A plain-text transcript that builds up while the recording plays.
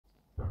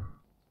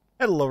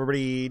Hello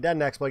everybody,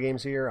 Next Play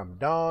Games here. I'm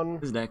Don.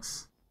 This is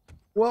Dex.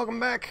 Welcome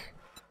back.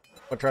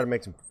 I'll try to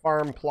make some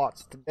farm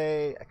plots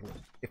today. I can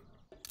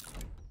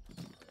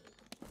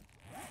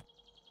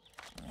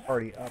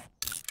already up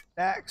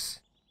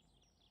stacks.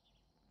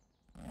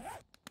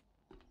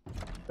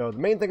 So the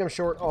main thing I'm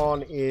short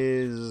on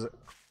is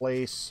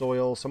clay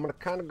soil, so I'm gonna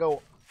kind of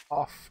go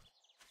off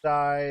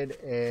side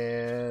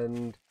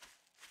and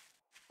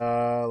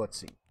let's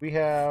see. We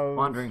have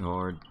Wandering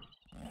Horde.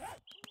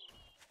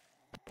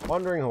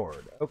 Wandering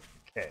Horde.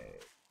 Okay.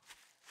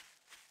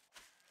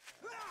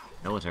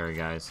 Military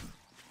guys.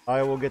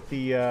 I will get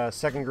the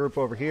second group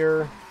over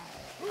here.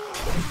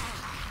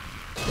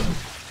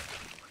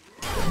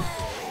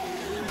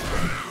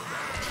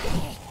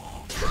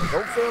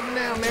 Don't film me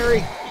now,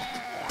 Mary.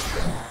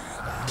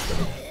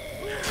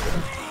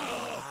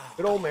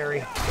 Good old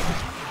Mary.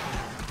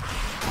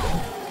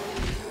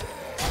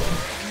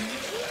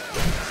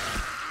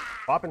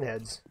 Popping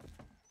heads.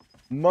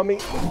 Mummy.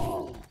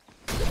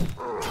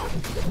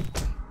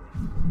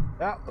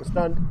 Ah, I'm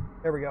stunned.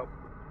 There we go.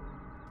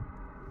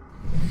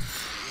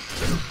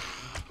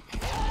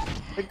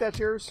 Think that's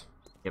yours?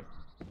 Yep.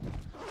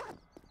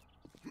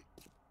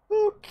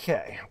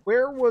 Okay.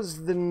 Where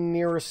was the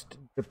nearest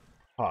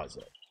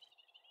deposit?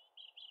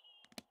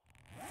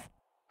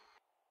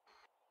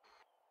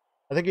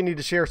 I think you need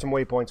to share some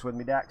waypoints with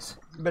me, Dax.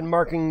 I've been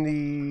marking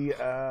the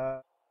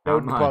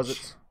node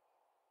deposits.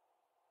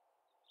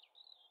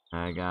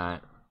 I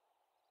got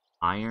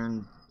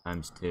iron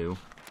times 2.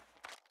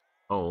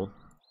 Coal.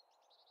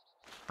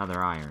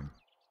 Another iron.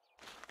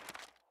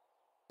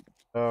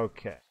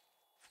 Okay.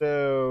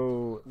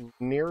 So,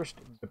 nearest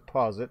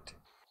deposit.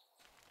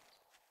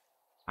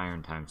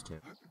 Iron times 2.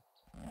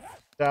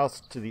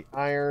 South to the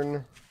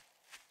iron.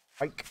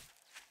 Hike.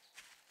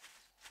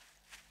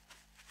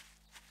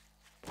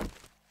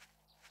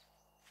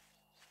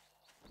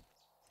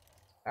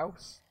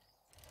 House.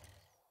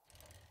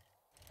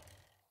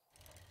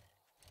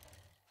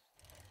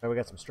 Now we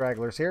got some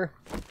stragglers here.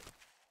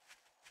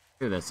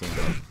 Ooh, that seems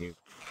like a few.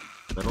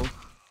 Little.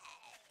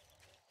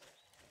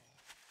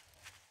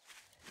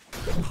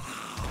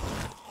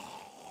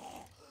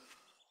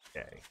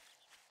 Okay.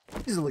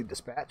 Easily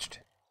dispatched.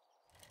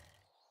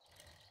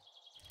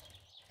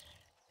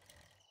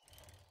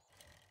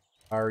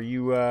 Are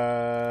you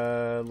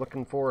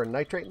looking for a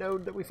nitrate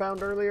node that we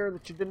found earlier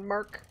that you didn't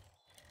mark?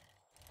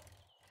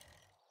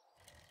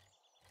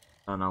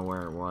 I don't know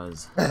where it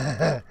was.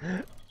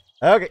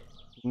 Okay.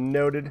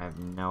 Noted. I have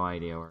no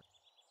idea where.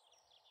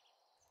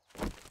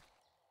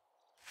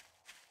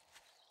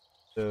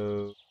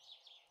 So,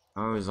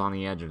 I was on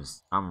the edge of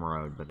some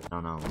road, but I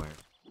don't know where.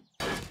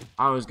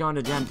 I was going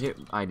to Gen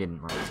 2. I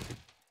didn't mark.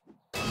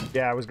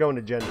 yeah, I was going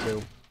to Gen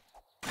 2.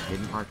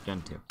 Didn't mark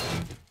Gen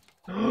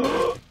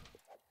 2.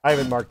 I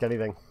haven't marked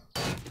anything.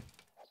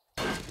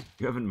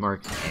 You haven't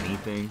marked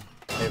anything?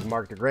 I have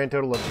marked a grand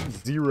total of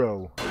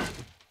 0.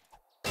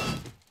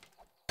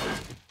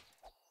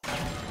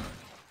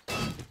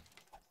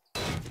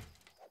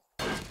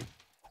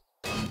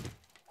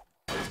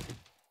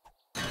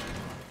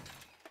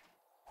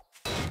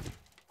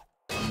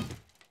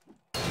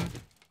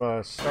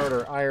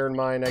 Starter iron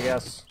mine, I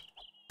guess.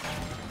 I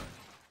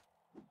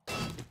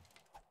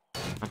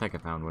think I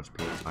found which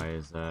PI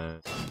is,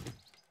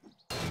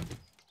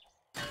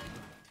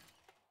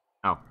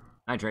 Oh,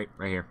 nitrate,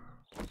 right here.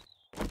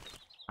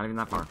 Not even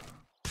that far.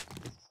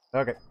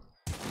 Okay.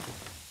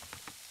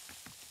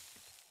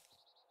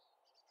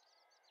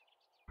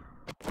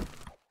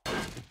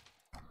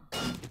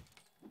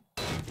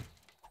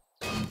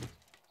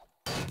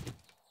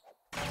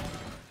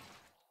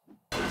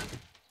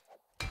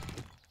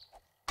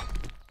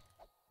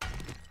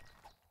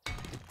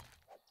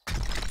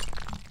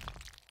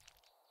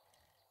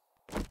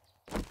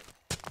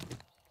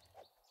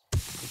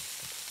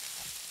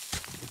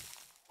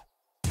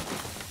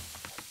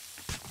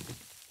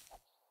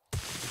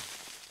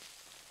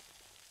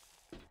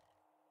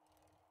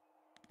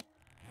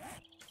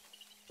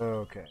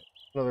 Okay.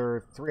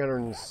 Another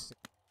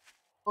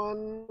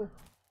 361.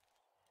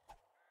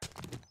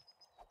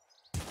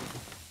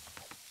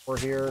 We're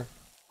here.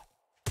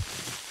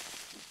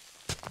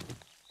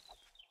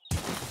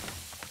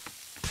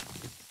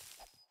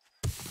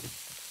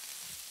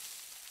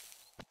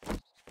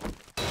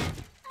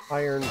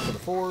 Iron for the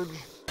forge.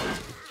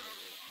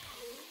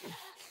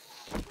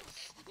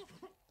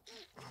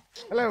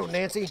 Hello,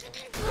 Nancy.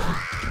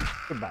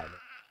 Goodbye.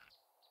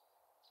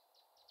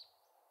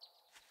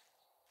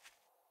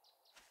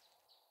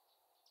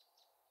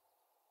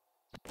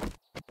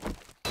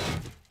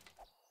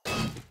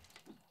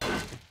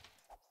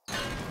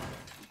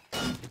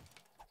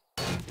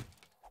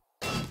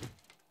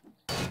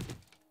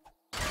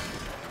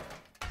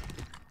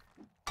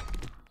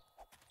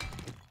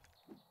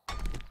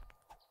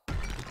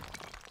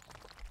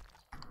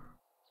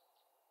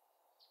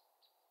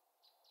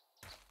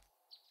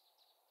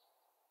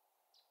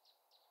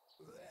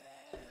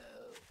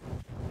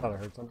 Thought I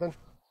heard something.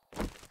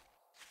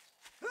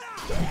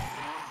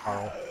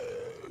 Carl.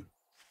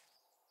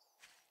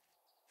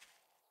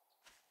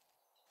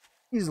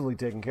 Easily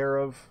taken care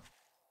of.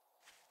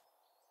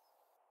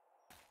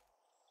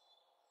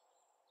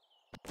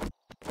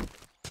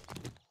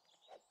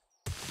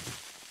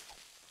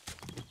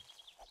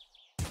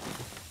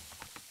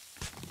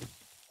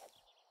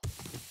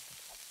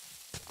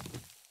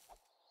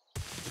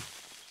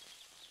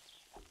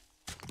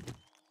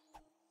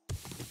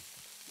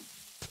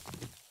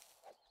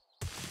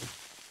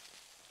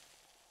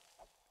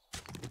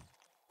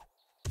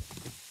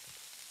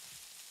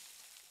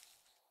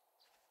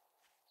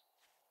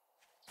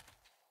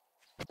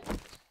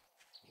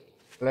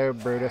 Hello,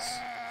 Brutus.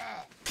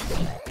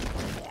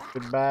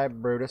 Goodbye,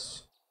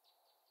 Brutus.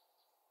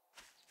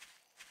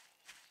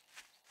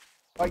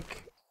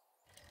 Spike.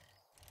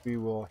 We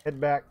will head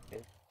back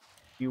and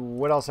see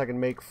what else I can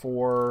make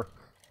for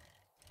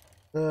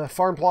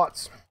farm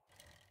plots.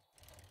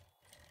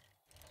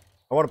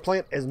 I want to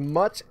plant as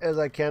much as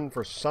I can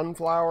for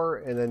sunflower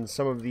and then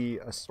some of the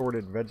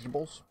assorted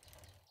vegetables.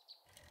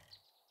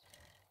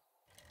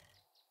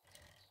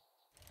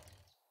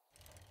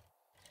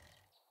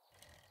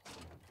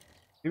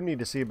 I do need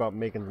to see about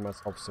making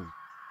myself some.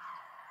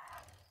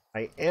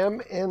 I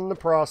am in the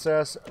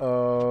process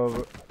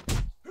of.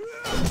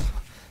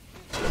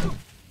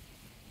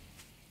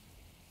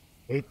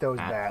 Hate those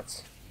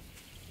bats.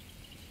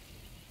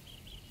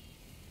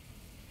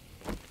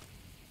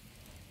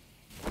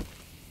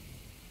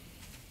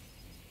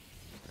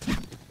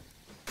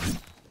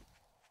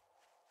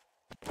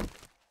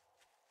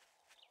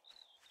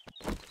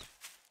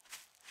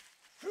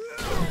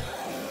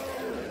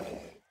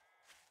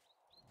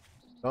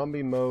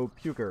 Zombie Mo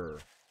Puker.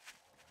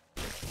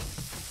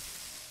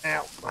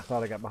 Ow! I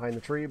thought I got behind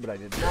the tree, but I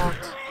did not.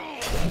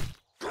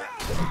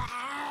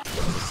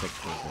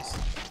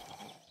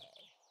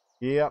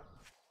 Yep.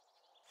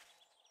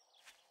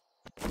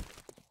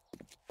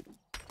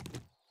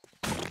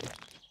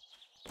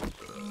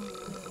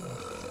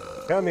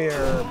 Come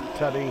here,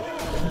 Tubby.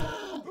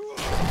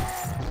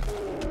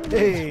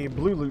 Hey,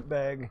 blue loot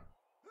bag.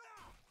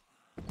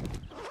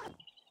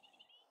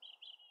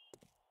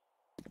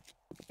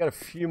 Got a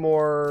few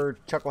more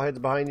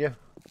chuckleheads behind you.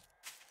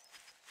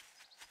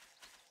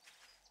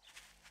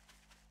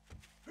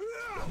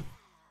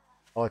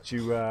 I'll let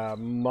you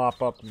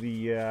mop up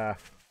the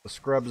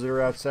scrubs that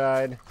are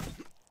outside.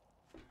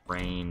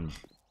 Range.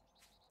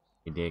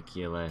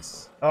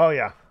 Ridiculous. Oh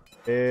yeah,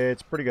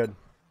 it's pretty good.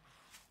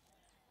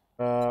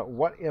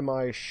 What am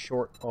I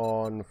short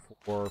on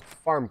for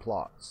farm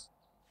plots?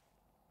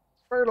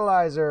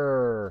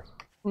 Fertilizer.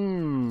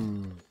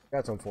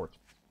 That's unfortunate.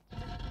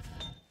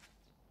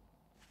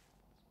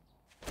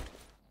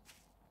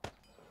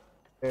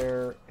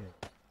 There and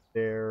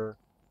there.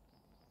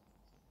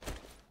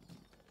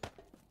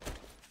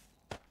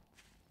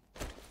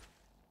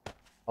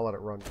 I'll let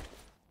it run.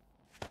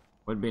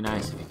 Would be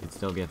nice if you could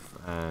still get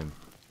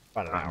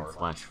About an hour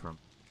flesh from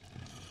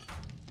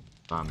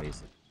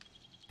zombies.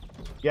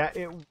 Yeah,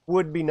 it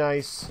would be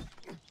nice.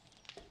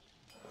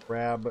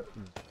 Grab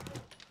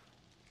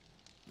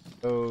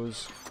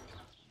those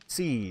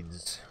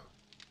seeds.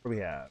 What do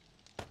we have?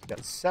 We've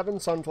got 7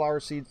 sunflower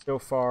seeds so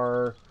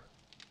far.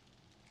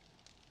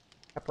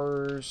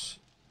 Peppers,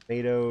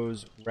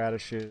 tomatoes,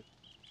 radishes,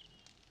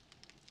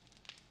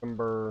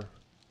 cucumber,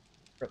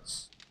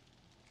 carrots.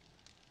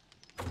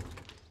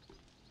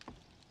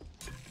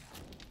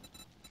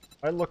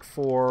 I look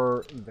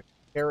for the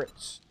carrot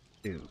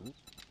stew,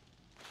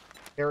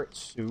 carrot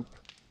soup,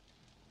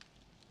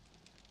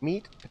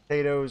 meat,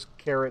 potatoes,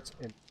 carrots,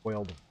 and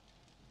boiled.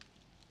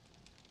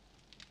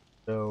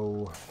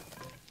 So,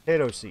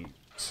 potato seeds.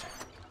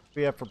 What do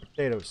we have for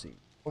potato seeds?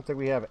 I don't think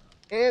we have it.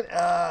 And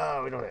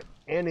we don't have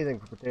anything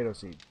for potato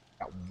seeds.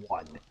 Got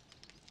 1.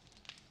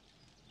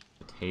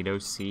 Potato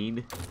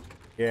seed?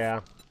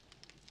 Yeah.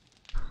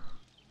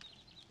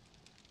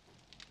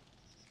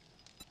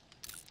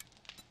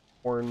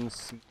 Corn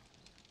seed.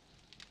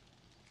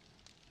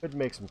 Could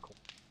make some corn.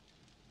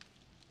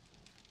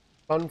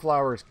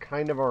 Sunflower is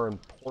kind of our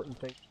important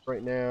thing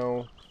right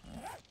now.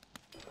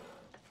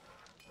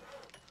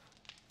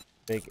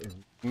 Make as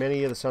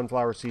many of the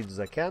sunflower seeds as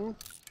I can.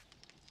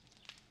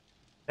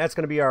 That's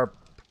going to be our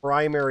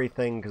primary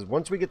thing, because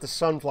once we get the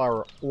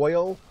sunflower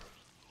oil,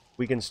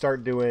 we can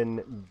start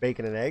doing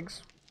bacon and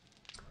eggs.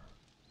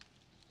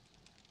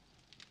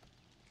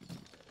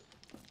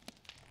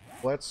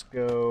 Let's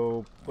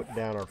go put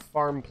down our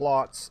farm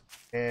plots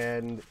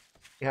and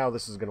see how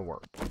this is going to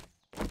work.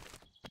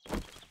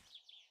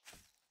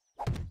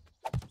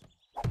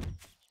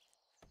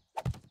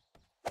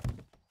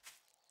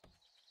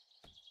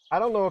 I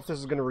don't know if this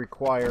is going to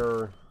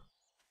require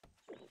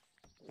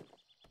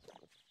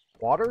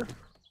water,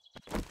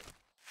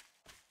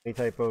 any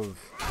type of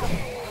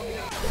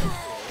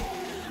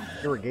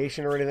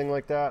irrigation or anything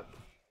like that.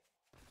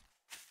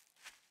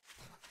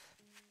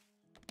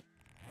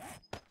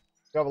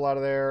 Shove a lot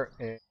of there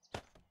and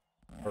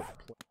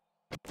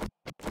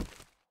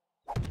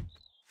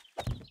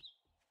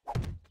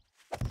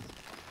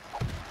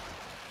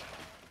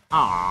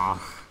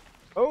Ah.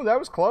 oh, that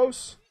was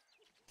close.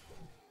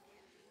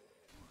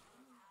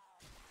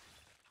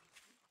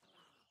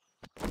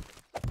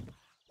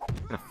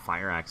 Get a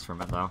fire axe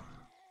from it, though.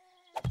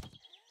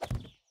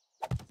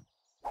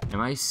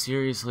 Am I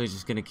seriously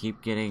just gonna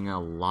keep getting a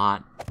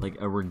lot, like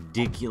a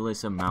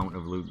ridiculous amount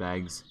of loot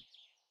bags?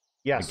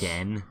 Yes.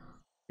 Again?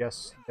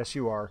 Yes. Yes,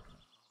 you are.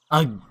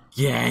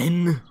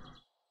 Again?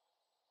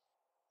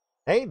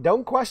 Hey,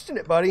 don't question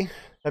it, buddy.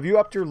 Have you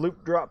upped your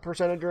loot drop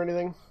percentage or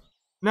anything?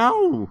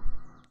 No!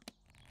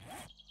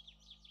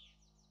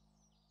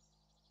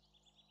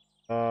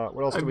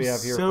 What else do we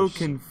have here? I'm so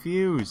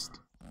confused.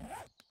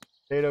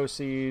 Potato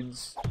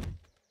seeds.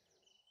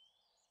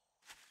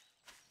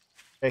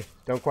 Hey,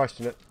 don't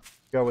question it.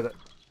 Go with it.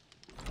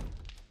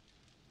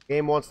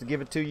 Game wants to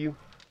give it to you.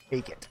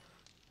 Take it.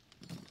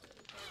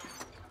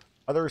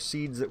 Other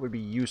seeds that would be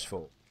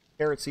useful.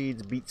 Carrot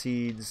seeds, beet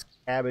seeds,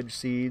 cabbage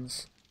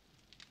seeds.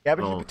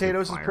 Cabbage and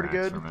potatoes is pretty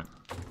good.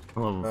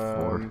 Level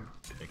 4.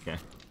 Okay.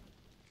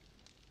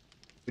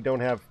 We don't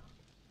have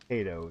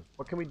potatoes.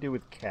 What can we do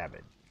with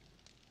cabbage?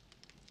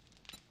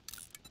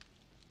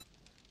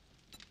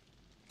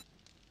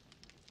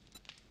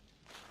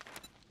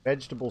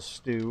 Vegetable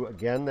stew.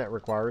 Again, that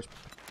requires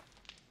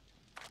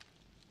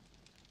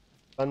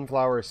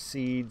sunflower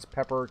seeds,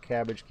 pepper,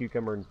 cabbage,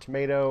 cucumber, and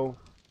tomato.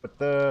 But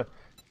the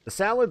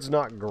salad's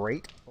not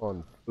great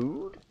on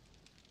food.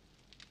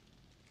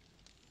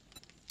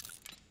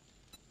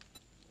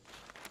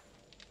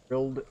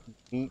 Grilled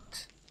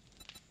meat.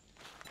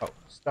 Oh,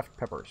 stuffed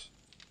peppers.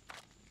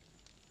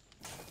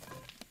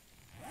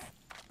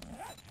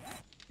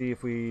 See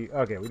if we...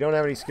 Okay, we don't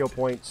have any skill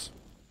points.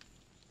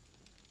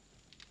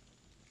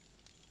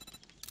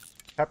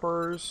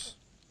 Peppers.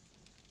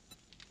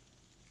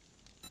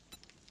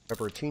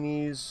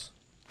 Pepperoncinis.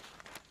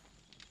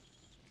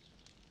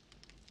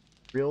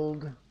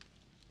 Grilled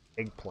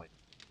eggplant.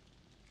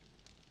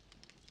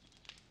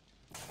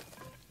 Did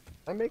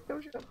I make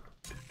those yet?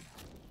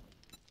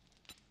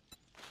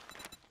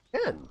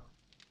 10.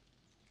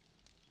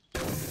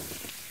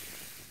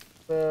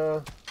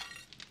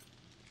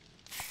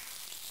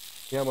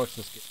 See how much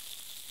this gets.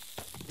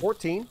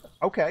 14.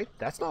 Okay,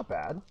 that's not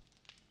bad.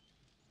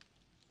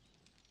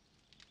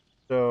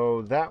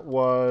 So that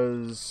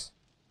was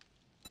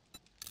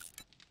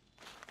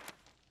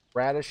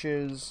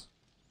radishes,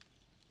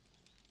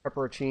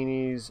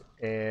 pepperoncinis,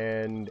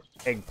 and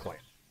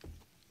eggplant.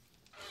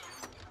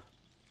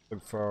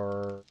 Look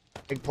for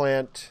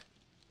eggplant.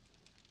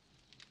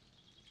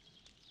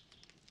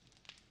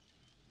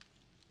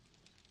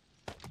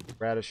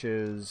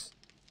 Radishes.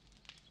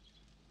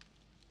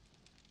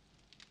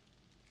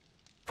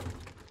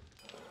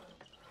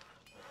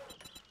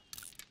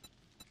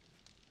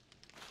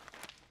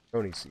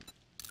 Coney seed.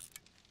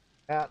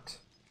 That.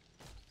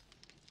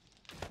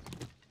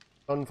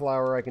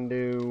 Sunflower I can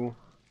do.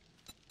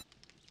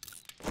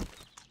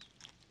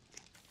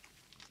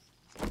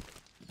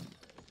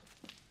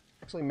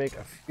 Actually make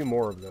a few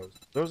more of those.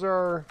 Those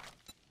are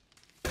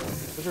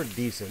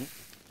decent.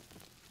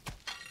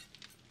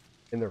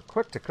 And they're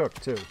quick to cook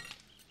too.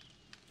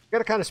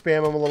 Gotta kind of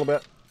spam them a little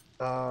bit.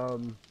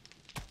 You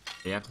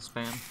have to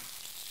spam?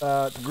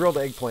 Grilled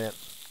eggplant.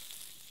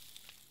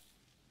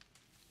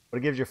 But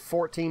it gives you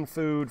 14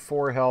 food,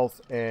 4 health,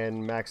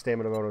 and max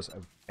stamina bonus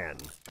of 10.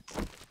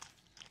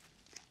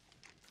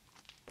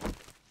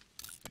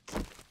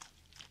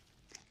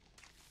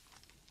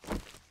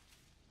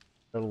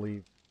 That'll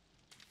leave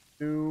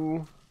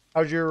 2.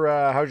 How's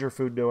your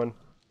food doing?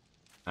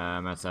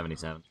 I'm at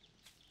 77.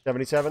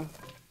 77?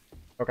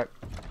 Okay.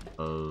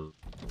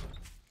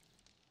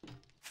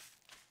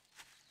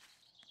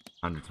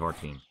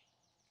 114.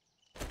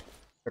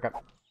 Okay.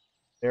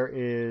 There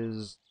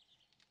is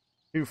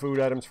 2 food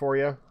items for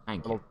you.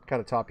 Thank It'll you.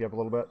 kind of top you up a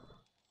little bit.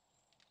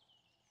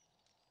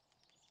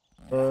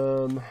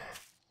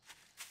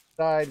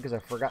 Side, because I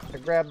forgot to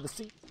grab the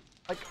seat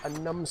like a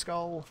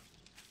numbskull.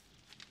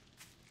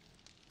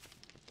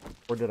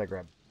 Or did I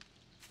grab?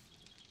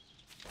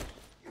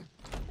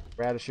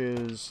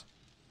 Radishes.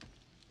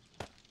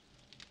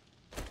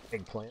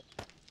 Eggplant.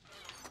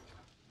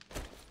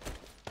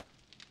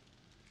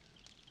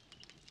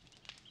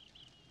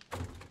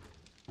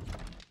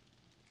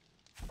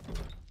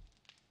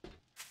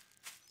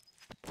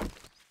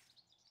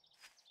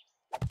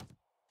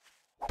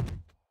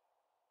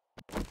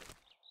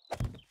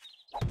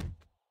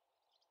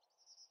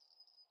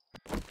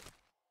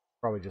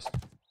 Probably just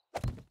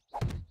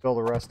fill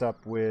the rest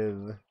up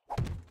with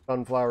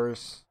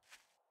sunflowers.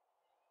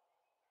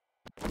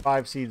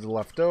 5 seeds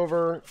left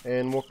over,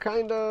 and we'll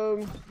kind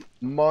of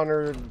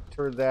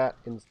monitor that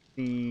and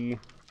see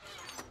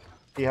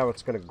how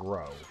it's going to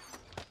grow.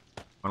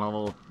 What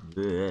level?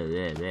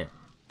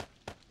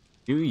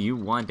 Do you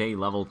want a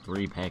level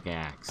 3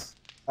 pickaxe?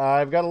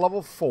 I've got a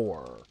level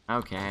 4.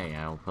 Okay,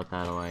 I'll put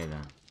that away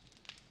then.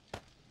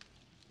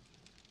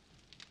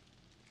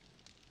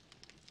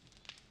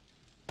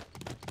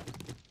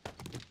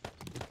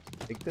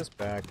 Take this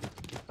back.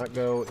 Not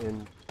go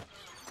in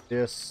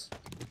this.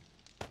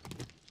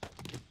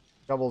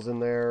 Shovels in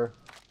there.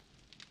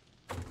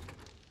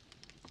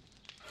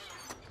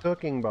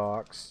 Cooking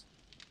box.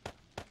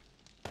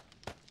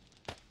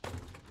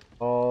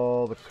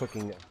 All the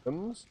cooking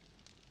items.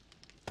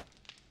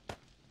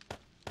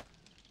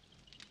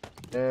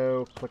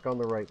 No, click on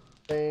the right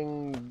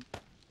thing.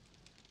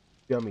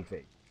 Gummy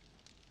face.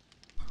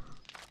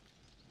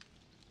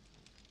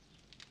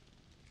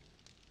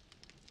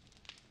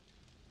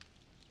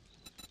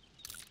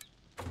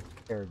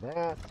 Tear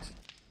that.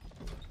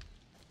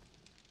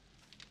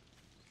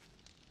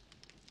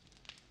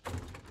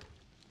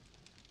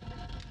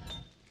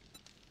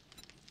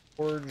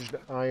 Forged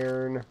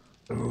iron.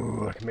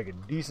 Ooh, I can make a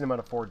decent amount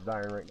of forged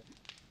iron right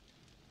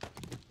now.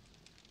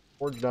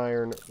 Forged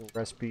iron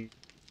recipe.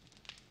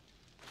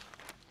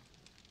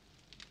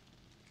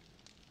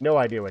 No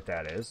idea what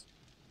that is.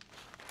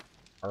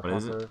 Our What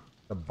is it?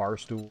 The bar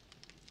stool.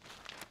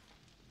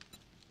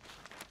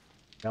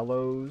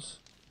 Bellows.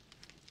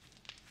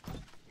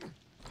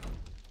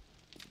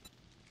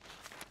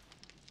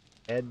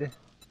 Head.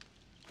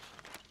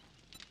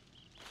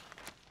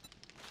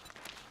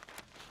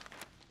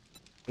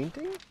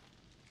 Painting?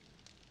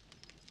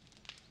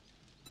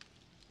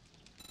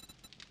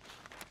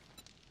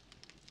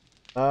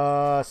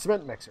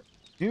 Cement mixer.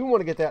 Do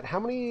want to get that. How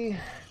many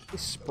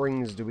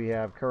springs do we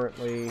have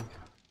currently?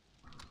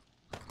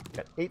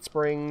 Got 8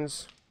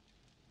 springs.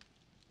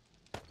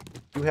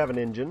 Do have an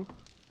engine.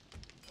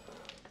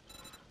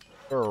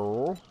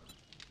 So,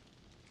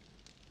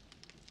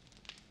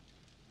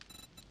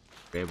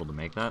 Be able to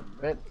make that?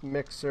 cement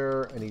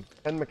mixer. I need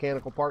 10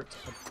 mechanical parts.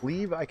 I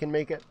believe I can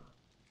make it.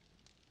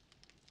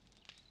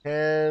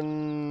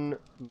 10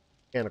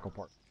 mechanical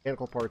parts.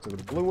 Mechanical parts are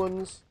the blue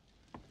ones.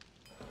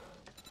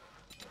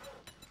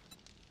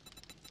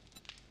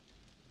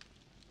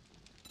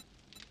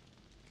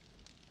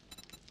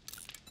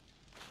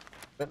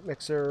 Cement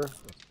mixer.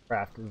 Let's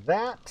craft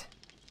that.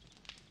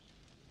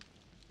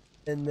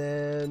 And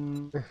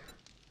then,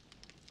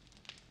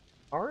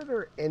 are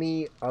there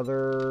any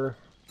other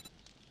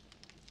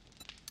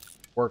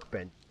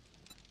workbench?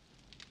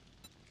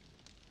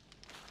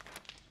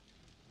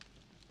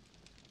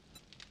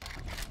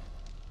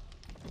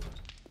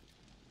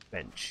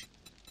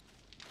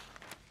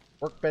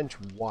 Workbench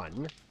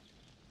 1.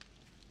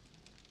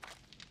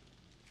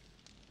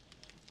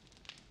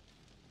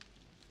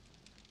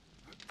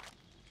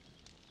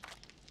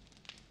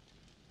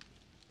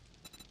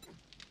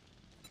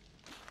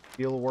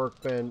 Steel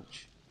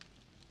workbench.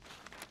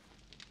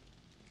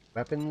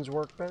 Weapons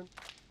workbench.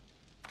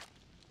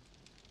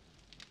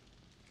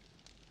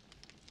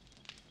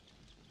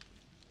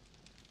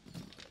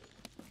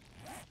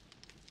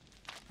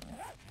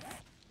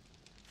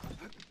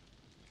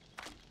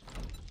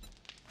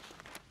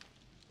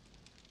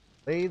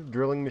 Lathe,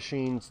 drilling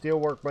machine, steel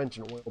workbench,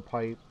 and oil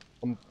pipe,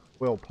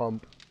 oil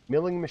pump,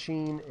 milling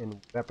machine, and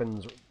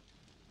weapons.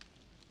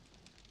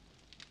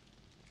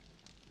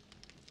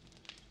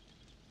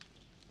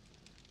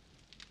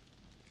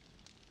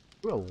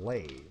 Do a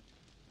lathe.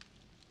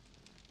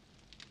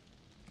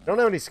 Don't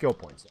have any skill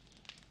points.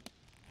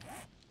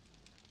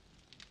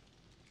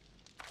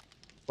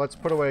 Let's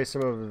put away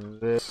some of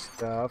this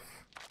stuff.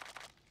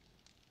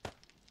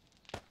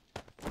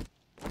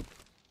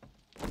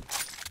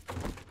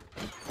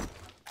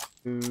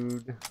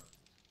 Food.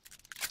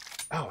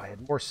 Oh, I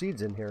had more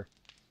seeds in here.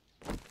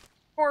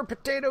 More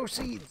potato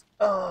seeds.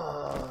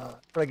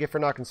 What do I get for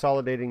not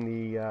consolidating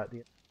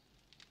the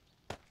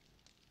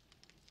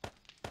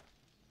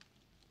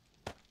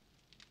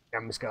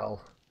Yum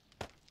skull.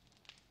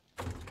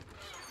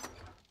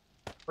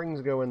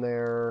 Springs go in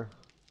there.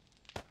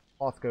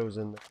 Cloth goes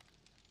in there.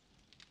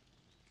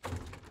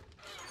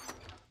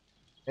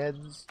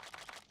 Heads.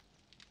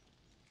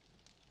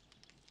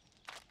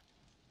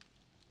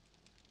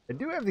 I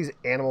do have these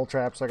animal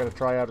traps I gotta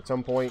try out at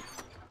some point.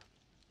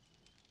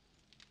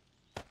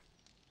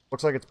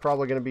 Looks like it's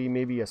probably gonna be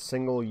maybe a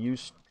single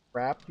use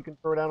trap you can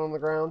throw down on the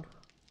ground.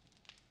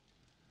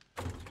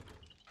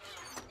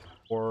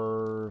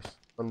 Or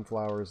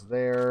sunflowers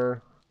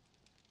there.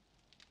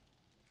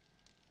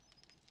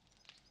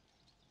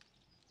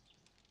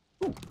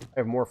 Ooh,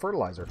 I have more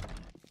fertilizer.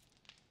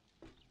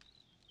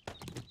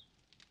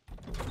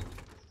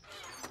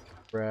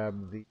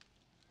 Grab the...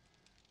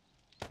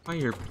 Why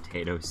are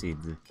potato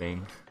seeds a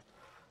thing?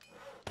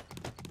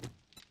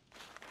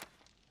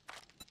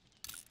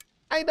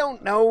 I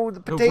don't know. The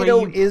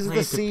potato is the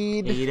The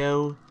seed.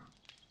 potato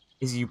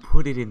is you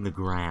put it in the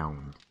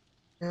ground.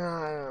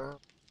 I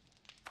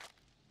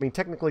mean,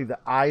 technically, the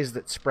eyes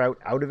that sprout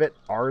out of it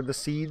are the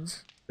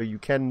seeds, so you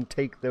can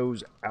take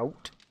those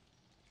out.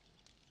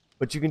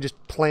 But you can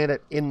just plant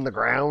it in the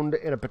ground,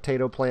 and a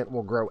potato plant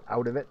will grow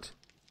out of it.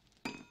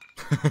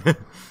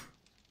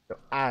 So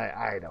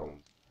I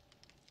don't.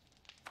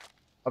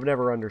 I've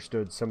never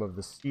understood some of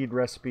the seed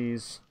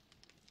recipes.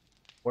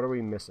 What are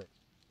we missing?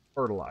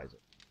 Fertilizer.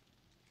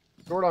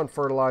 Short on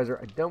fertilizer.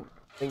 I don't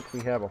think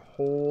we have a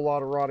whole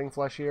lot of rotting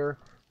flesh here.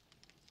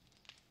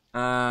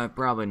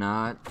 Probably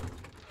not.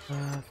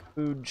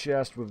 Food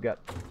chest, we've got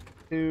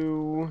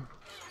 2. I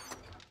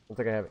don't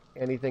think I have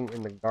anything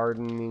in the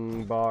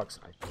gardening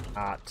box. I do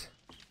not.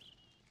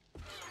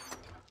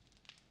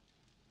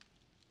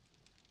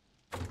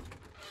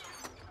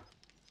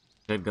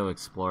 Should go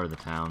explore the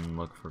town and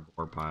look for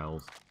gore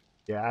piles.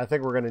 Yeah, I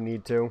think we're going to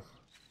need to.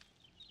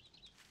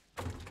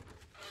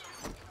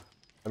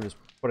 I'm just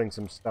putting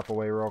some stuff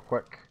away real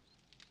quick.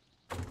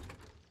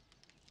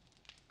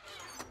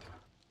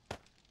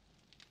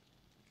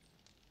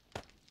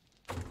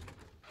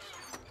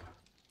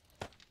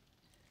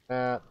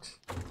 That.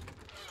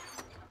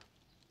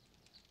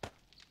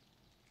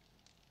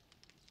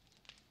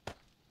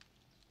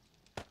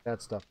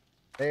 That stuff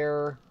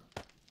there.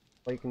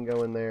 Plate can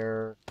go in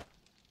there.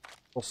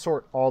 We'll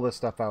sort all this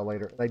stuff out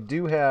later. I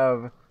do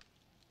have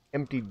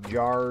empty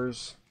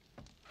jars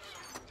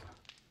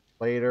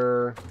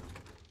later.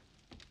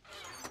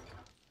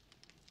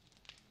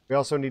 We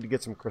also need to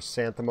get some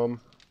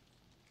chrysanthemum.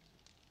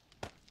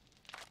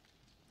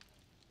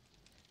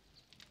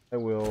 I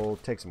will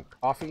take some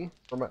coffee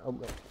for my. Oh,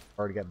 I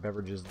already got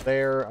beverages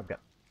there. I've got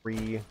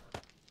 3.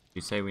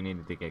 You say we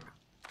needed to get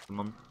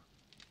chrysanthemum?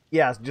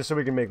 Yeah, just so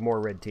we can make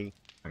more red tea.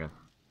 Okay.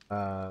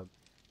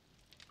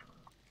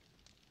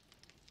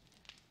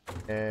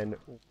 And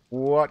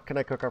what can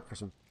I cook up for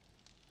some?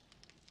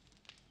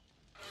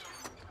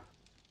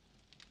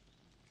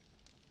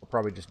 I'll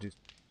probably just do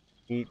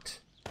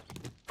meat.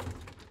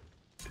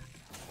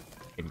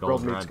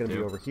 Grilled meat's going to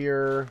be over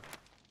here.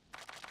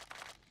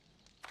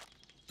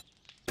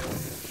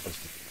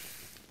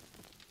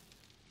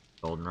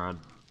 Goldenrod.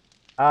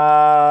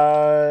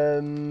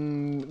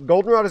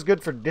 Goldenrod is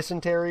good for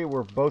dysentery.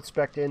 We're both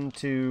spec'd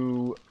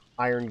into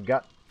iron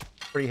gut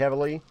pretty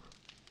heavily.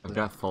 I've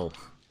got full.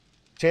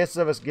 Chances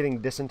of us getting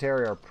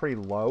dysentery are pretty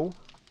low.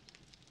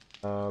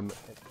 I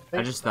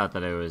just thought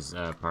that it was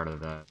part of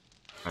the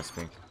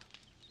recipe.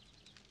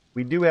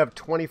 We do have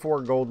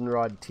 24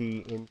 goldenrod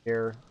tea in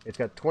here. It's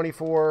got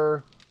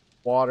 24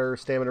 water,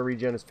 stamina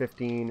regen is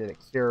 15, and it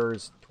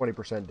cures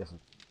 20% dysentery.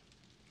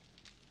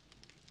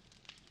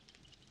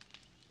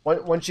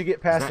 Once you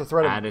get past the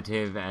threat of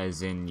additive,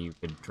 as in you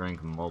could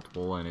drink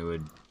multiple and it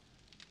would,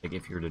 like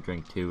if you were to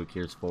drink 2, it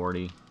cures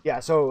 40. Yeah,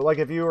 so like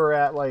if you were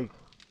at like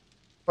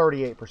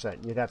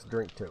 38%, you'd have to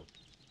drink 2.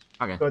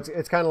 Okay. So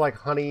it's kind of like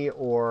honey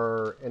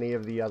or any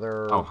of the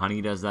other. Oh, honey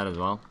does that as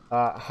well?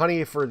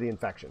 Honey for the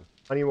infection.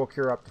 Honey will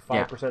cure up to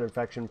 5%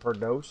 infection per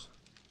dose.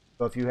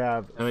 So if you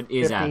have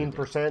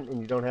 15% and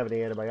you don't have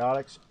any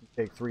antibiotics, you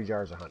take 3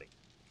 jars of honey.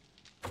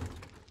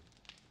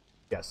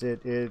 Yes,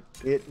 it is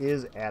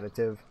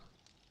additive.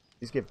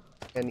 These give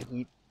 10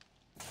 each.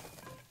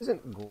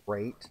 Isn't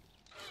great,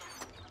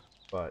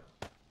 but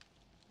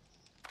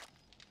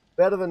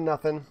better than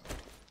nothing.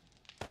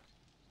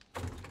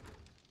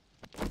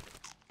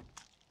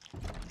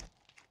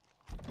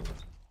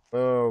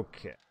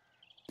 Okay.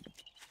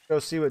 Go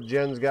see what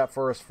Jen's got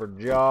for us for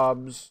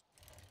jobs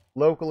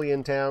locally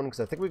in town, because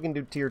I think we can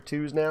do tier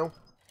 2s now.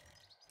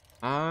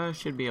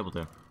 Should be able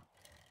to.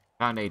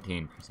 Found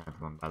 18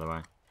 chrysanthemum, by the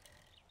way.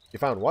 You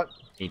found what?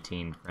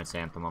 18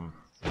 chrysanthemum.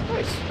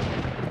 Nice.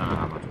 I don't know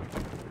how much.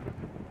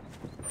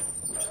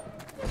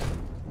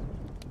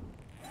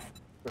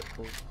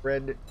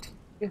 Red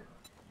tea.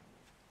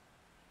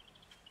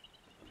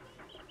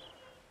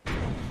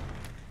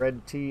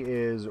 Red tea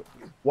is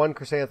 1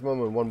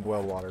 chrysanthemum and 1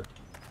 boiled water.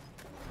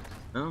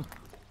 Oh.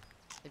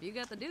 If you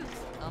got the dukes,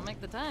 I'll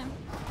make the time.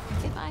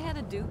 If I had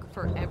a duke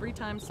for every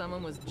time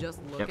someone was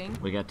just looking,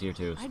 Yep, we got tier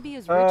 2s. I'd be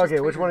as rich as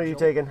okay, which one are you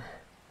taking?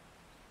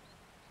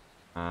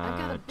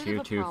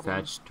 Tier 2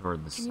 fetch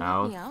toward the Can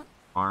south. you help me out?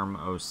 Arm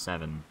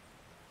 07.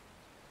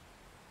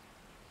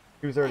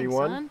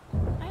 231. Thanks,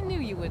 son. I knew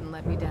you wouldn't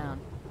let me down.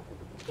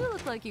 You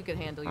look like you could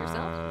handle yourself.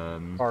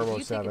 Arm If you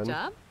take 07. a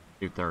job,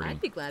 230.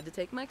 I'd be glad to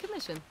take my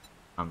commission.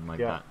 Something like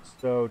Yeah, that.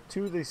 so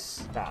to the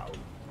south.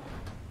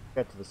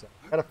 Get to the south.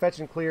 Got a fetch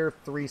and clear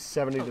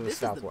 370 to the This is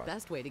southwest. the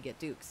best way to get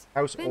dukes.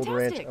 House Old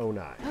Ranch Fantastic.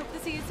 09. Hope to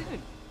see you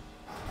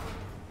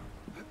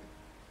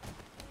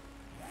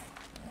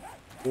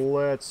soon.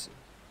 Let's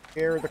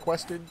share the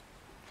quested.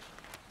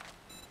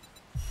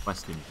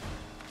 Quested.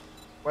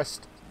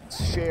 Quest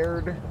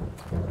shared.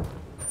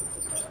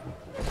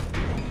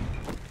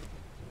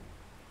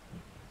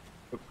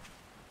 Oh,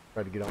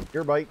 try to get on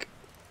your bike.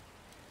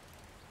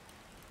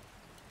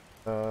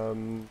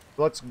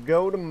 Let's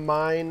go to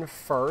mine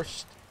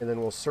first, and then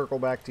we'll circle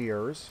back to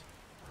yours.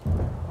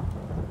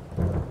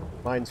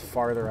 Mine's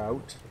farther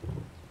out.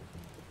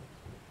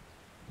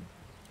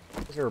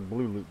 Is there a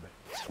blue loot bag?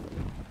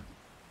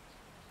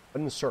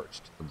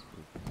 Unsearched.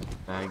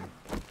 Bag.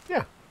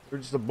 Yeah,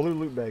 there's just a blue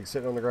loot bag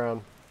sitting on the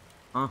ground.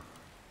 Huh.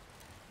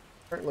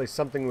 Apparently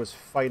something was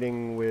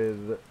fighting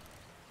with...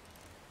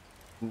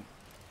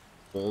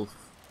 Wolf.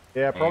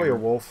 Yeah, probably a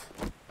Bear. wolf.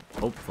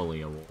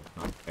 Hopefully a wolf,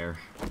 not bear.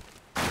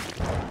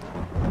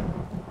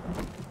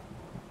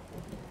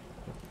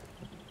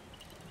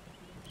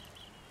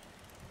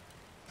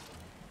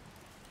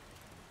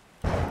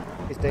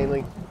 Hey,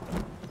 Stanley.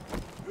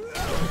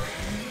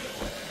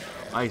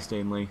 Hi,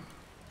 Stanley.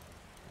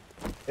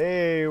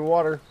 Hey,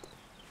 water.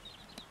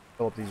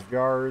 Fill up these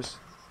jars.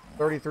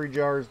 33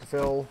 jars to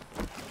fill.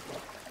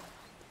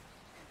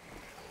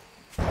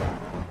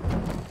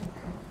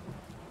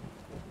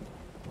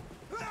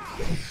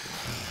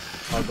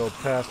 I'll go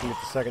past and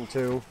get the second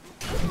 2.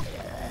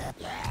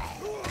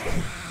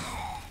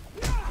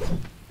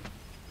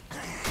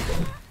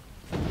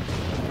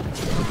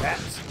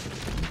 Bats.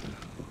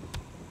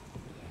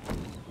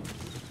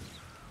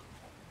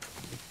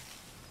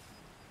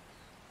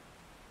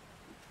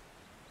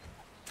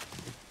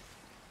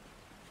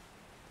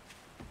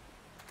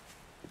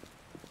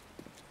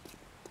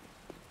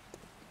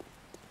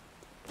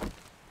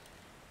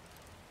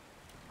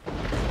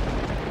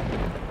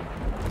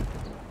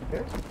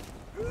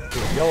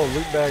 yellow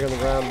loot bag on the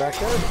ground back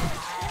there.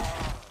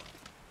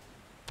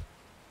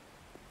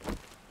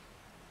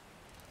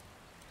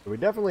 So we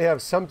definitely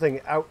have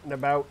something out and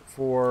about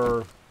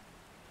for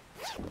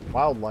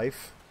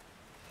wildlife.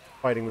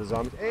 Fighting the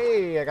zombies.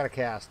 Hey, I got a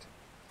cast.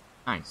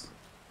 Nice.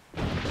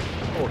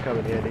 That will come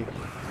in handy.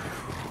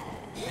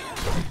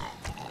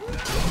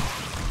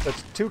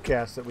 That's 2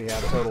 casts that we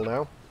have total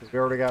now, because we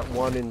already got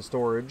 1 in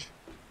storage.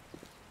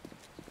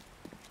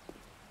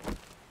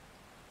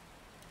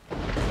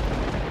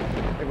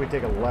 I think we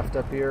take a left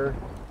up here.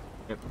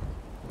 Yep.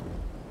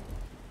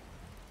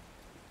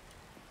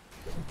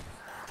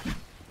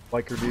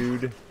 Biker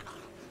dude.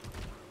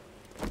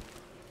 I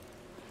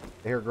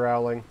hear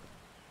growling.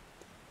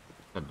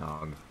 A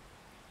dog.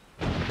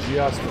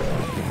 Just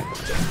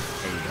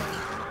There you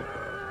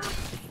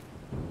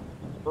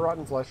go.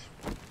 rotten flesh.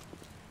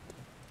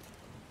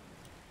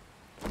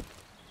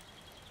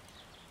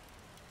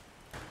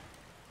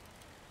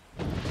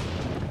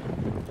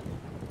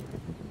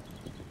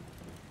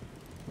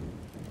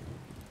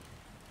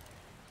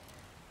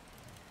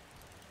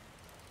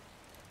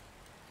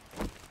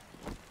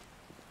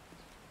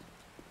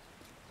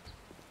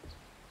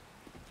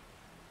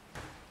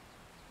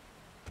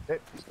 Okay,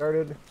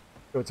 started.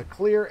 So it's a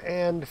clear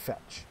and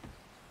fetch.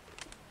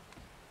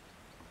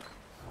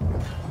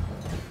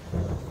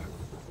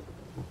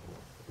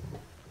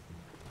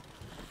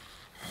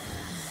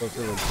 Go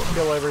through and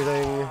kill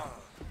everything.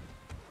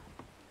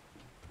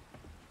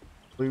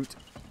 Loot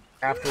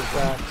after the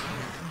fact.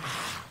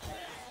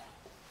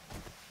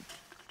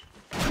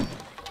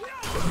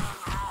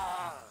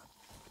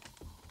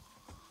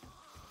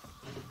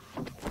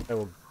 I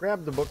will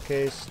grab the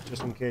bookcase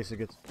just in case it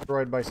gets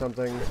destroyed by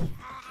something.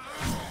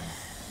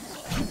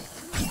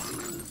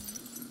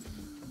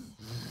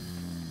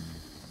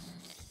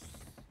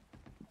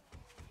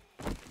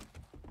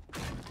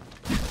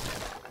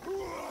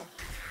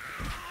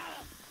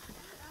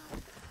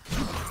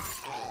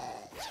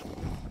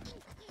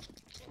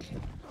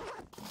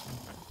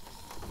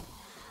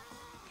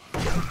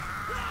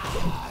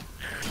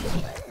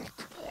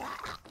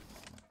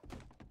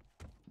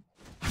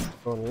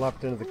 Going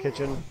left into the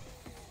kitchen.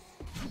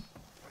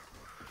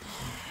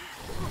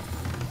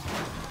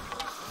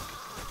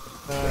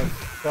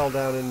 Fell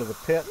down into the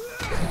pit.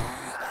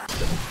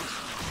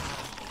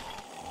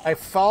 I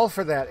fall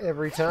for that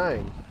every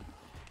time.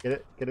 Get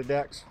it? Get it,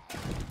 Dex?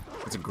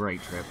 It's a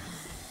great trip.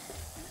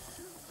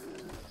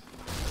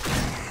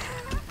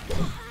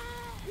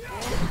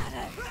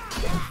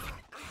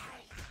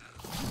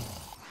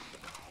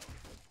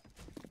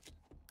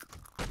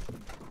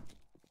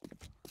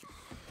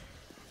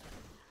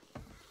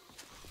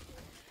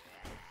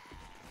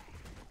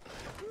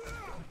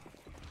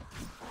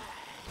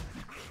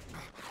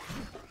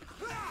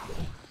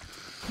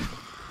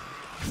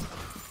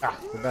 Ah,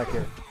 get back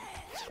here.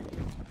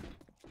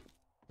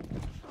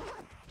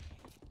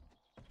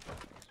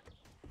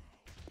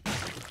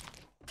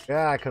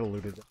 Yeah, I could have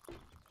looted it.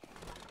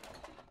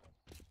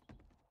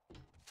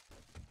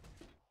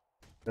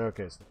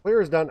 Okay, so the clear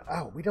is done.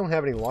 Oh, we don't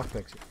have any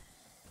lockpicks here.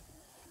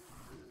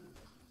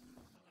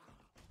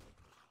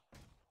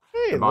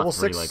 Hey, level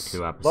 6, like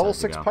 2 episodes level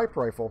 6 ago. pipe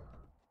rifle.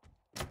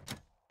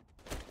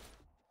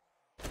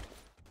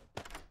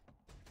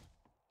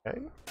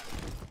 Okay.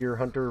 Deer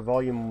Hunter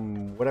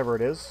volume, whatever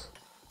it is.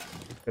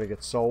 It's gonna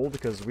get sold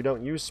because we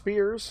don't use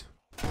spears.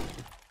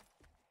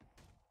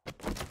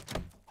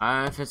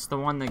 If it's the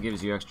one that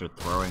gives you extra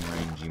throwing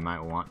range, you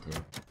might want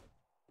to.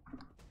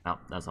 Oh,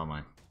 that's all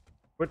mine.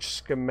 Switch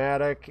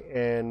schematic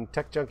and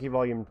Tech Junkie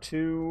volume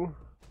 2.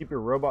 Keep your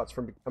robots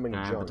from becoming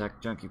Can I have a junk.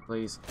 tech junkie,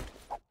 please?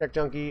 Tech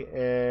Junkie,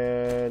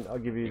 and I'll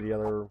give you the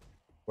other,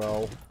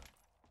 well...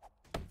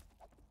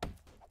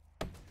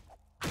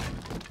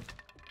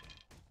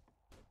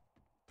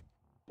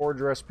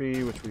 Forge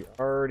recipe, which we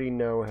already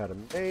know how to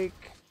make.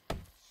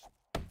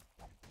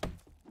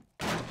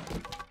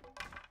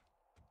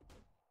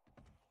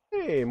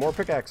 Hey, more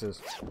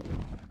pickaxes.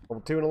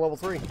 Level 2 and a level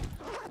 3.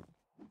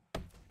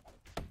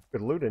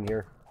 Good loot in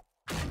here.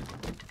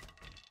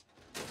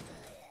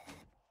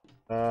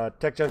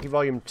 Tech Junkie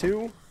Volume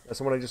 2. That's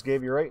the one I just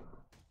gave you, right?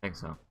 I think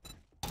so.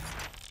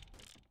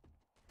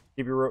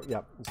 Keep your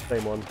yeah, it's the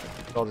same one.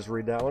 I'll just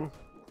read that one.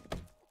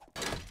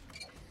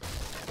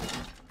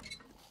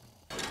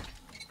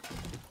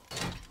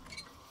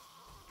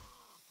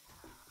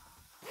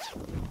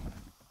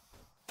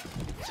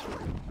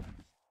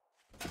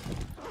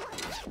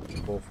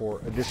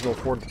 For additional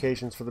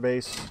fortifications for the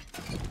base.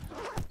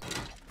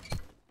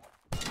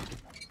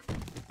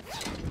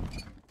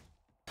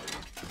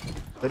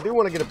 I do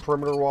want to get a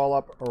perimeter wall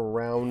up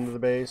around the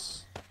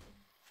base.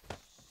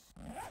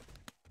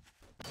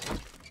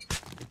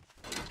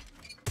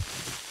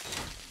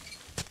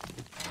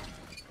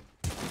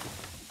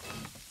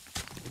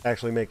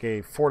 Actually make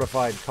a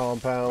fortified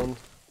compound.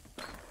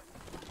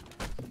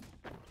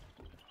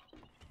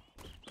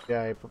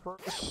 Yeah, I prefer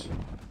this.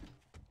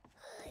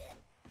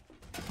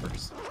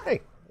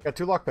 Hey, I got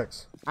 2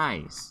 lockpicks.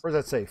 Nice. Where's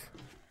that safe?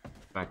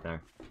 Back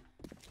there.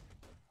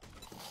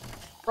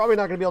 Probably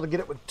not going to be able to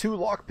get it with 2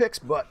 lockpicks,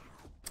 but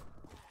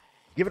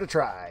Give it a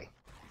try.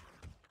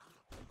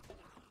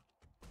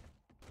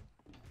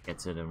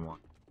 Gets it in one.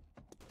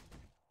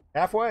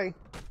 Halfway.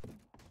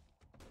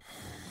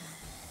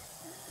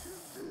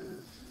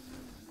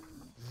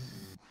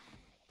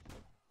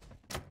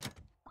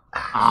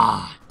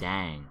 Ah,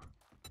 dang.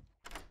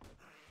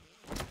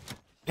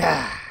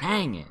 Yeah.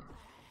 Dang it.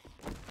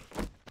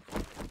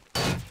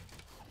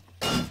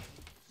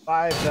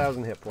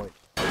 5,000 hit points.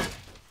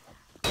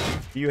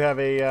 Do you have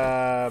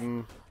a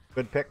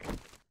good pick?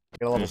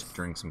 Get a level, Just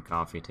drink some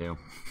coffee too.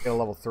 get a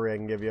level 3 I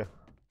can give you.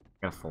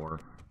 Got a 4.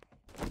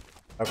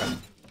 Okay.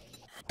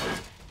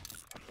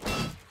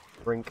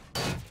 Drink.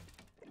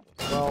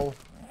 Well,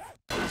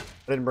 I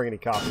didn't bring any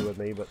coffee with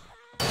me, but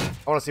I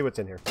want to see what's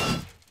in here.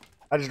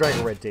 I just drank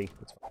a red tea.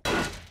 It's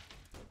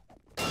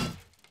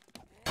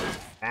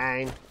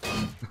fine.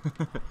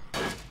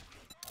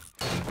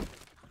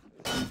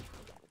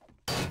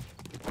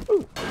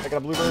 Ooh, I got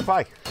a blueberry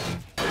pie.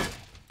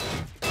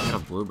 You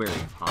got a blueberry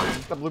pie?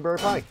 Got a blueberry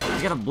pie.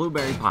 You got a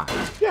blueberry pie.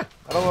 Yeah,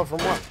 I don't know from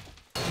what.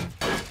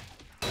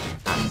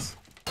 Nice.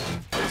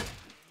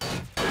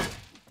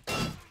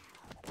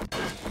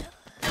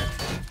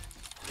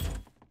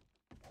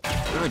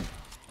 Good.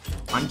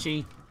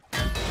 Punchy.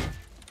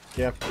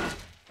 Yeah.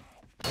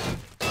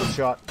 Good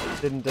shot.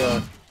 Didn't,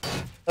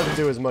 doesn't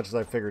do as much as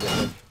I figured it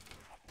would.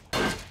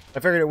 I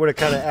figured it would have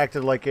kind of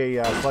acted like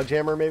a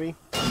sledgehammer, maybe.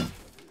 Oh,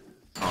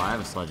 I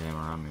have a sledgehammer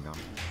on me, though.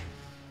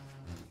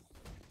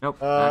 Nope,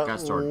 that got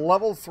stored.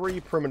 Level 3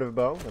 primitive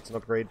bow. That's an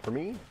upgrade for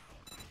me.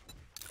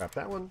 Grab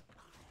that one.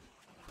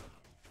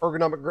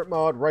 Ergonomic grip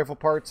mod, rifle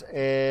parts,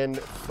 and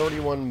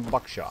 31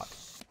 buckshot.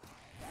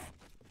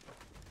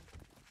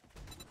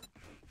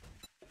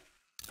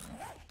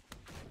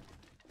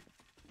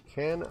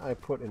 Can I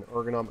put an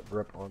ergonomic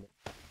grip on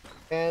it?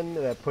 And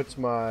that puts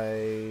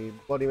my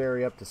Bloody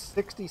Mary up to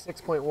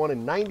 66.1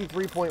 and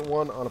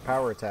 93.1 on a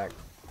power attack.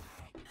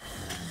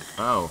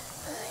 Oh.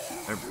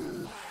 They're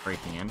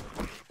breaking in.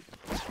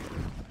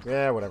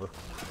 Yeah, whatever.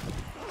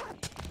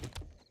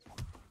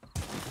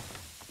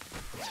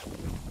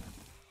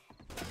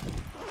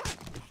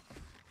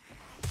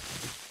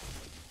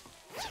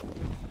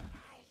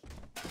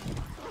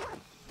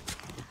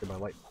 Get my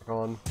light back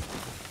on.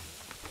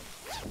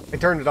 I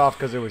turned it off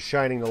because it was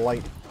shining the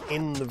light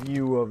in the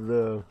view of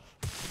the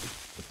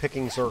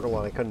picking circle,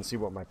 and I couldn't see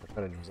what my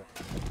percentage was at.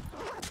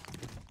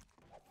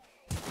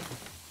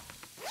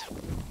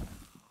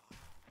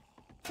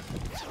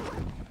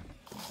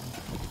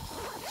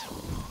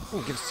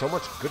 It gives so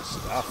much good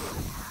stuff.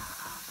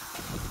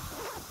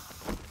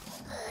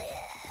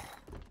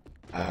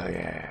 Oh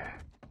yeah.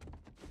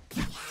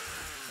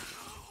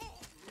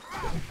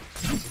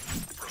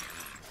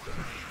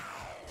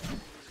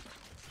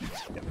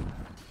 Yep.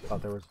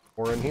 Thought there was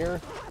more in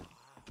here.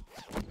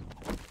 Do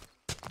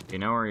you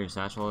know where your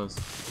satchel is?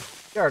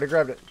 Yeah, I already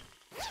grabbed it.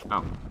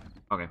 Oh,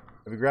 okay.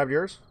 Have you grabbed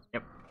yours?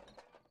 Yep.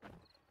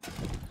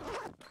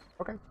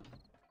 Okay.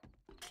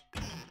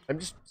 I'm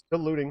just still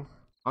looting.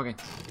 Okay.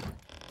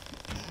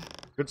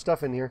 Good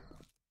stuff in here.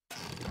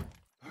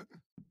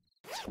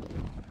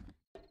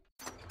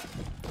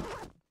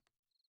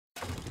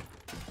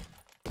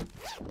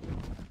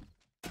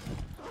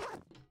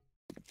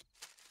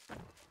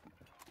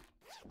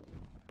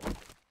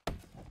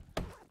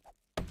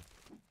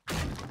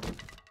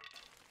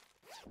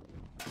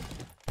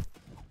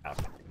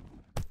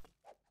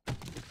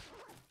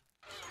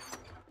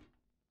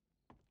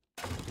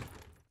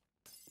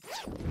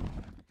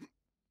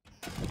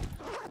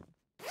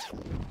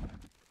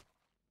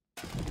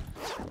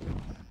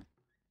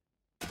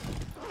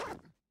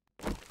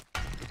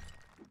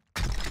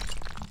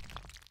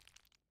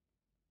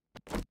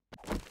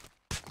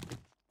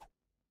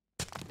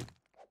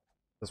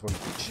 This one,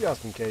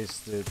 just in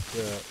case it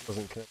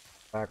doesn't connect to the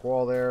back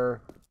wall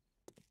there.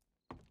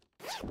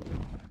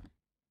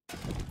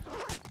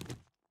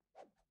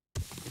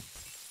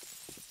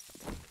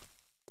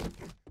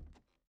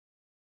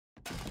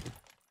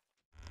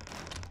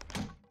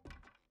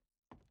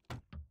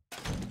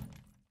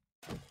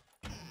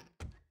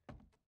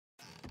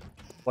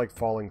 Like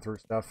falling through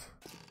stuff.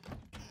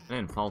 I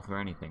didn't fall through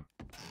anything.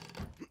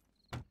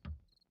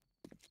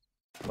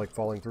 Like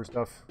falling through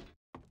stuff.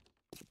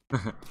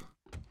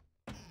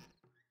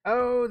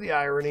 Oh, the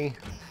irony.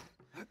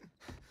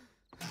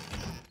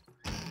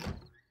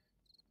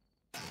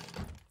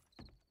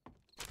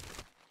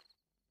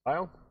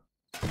 Kyle?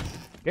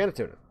 Can of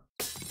tuna.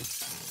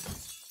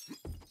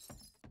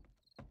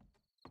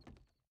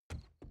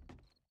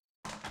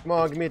 Come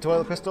on, give me a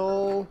toilet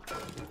pistol.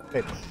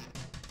 Paper.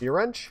 Your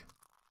wrench?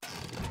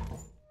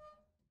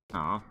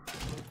 Aw.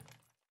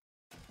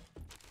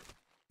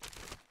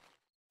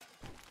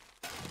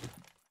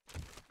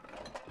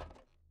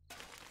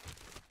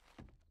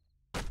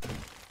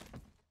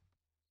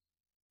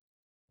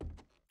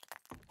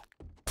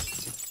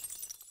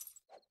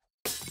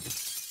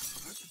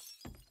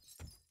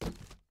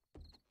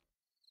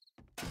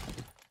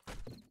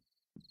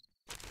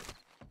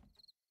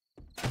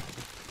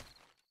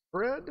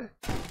 Bread?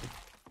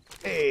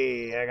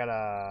 Hey, I got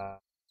a...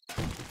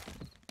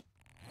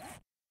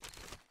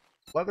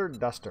 Leather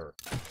duster.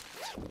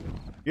 Do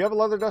you have a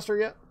leather duster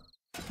yet?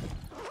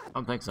 I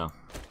don't think so.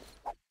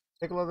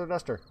 Take a leather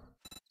duster.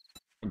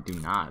 I do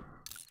not.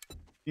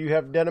 Do you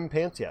have denim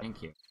pants yet?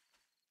 Thank you.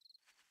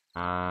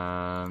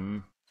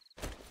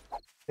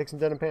 Take some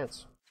denim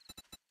pants.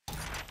 I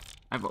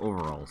have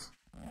overalls.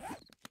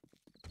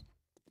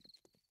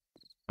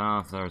 I don't know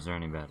if those are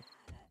any better.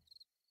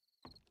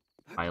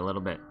 By a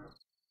little bit.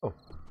 Oh.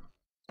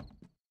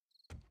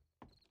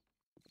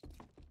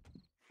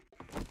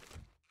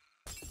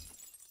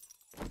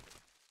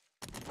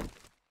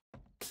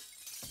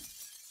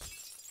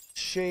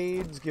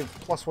 Shades give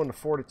 +1 to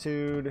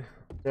fortitude.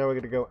 Now we're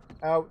going to go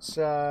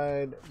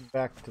outside,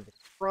 back to the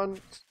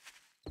front.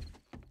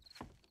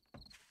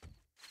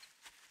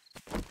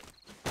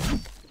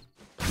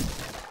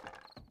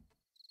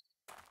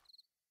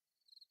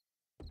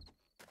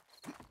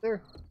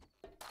 There.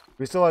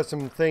 We still have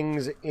some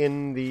things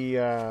in the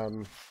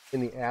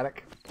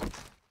attic.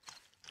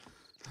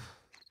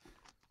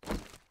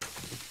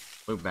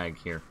 Loot bag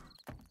here.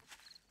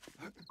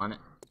 On it.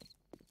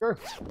 Sure.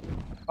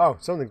 Oh,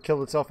 something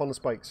killed itself on the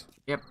spikes.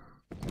 Yep.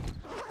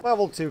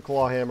 Level 2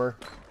 claw hammer.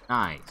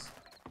 Nice.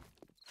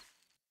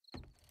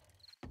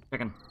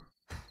 Chicken.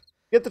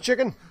 Get the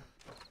chicken.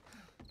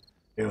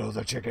 Kill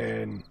the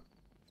chicken.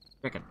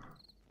 Chicken.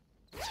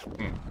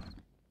 Here.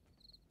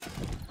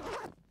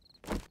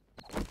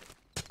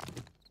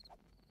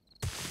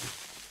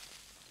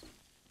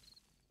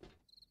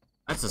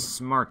 That's a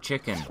smart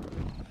chicken.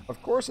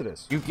 Of course it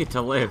is. You get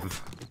to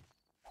live.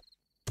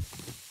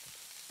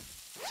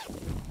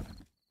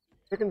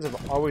 Chickens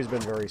have always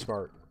been very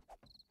smart.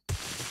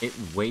 It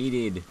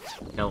waited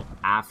till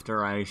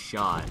after I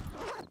shot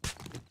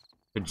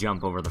to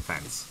jump over the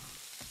fence.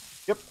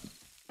 Yep.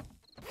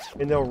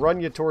 And they'll run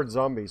you towards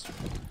zombies.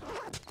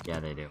 Yeah,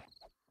 they do.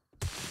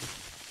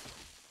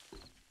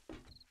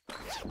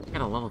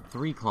 Got a level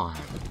 3 claw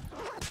hammer.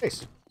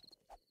 Nice.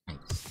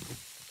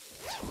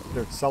 Nice.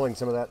 They're selling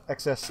some of that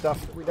excess stuff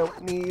that we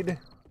don't need.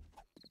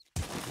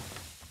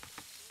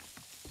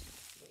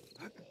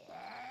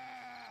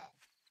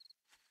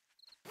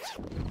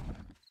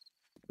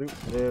 Loot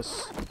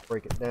this,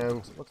 break it down.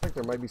 It looks like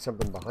there might be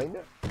something behind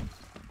it.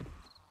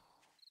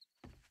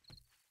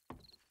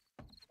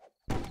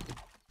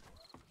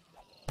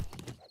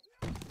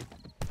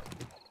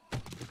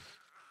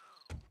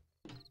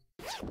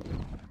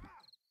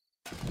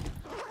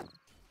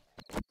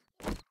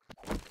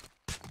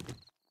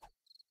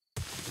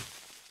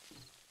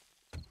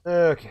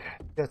 Okay,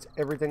 that's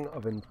everything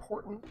of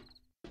important.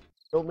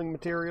 Building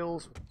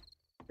materials,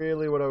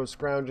 really what I was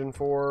scrounging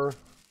for.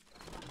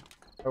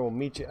 I will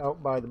meet you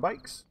out by the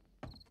bikes.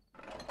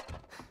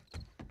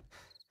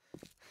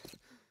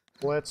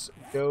 Let's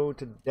go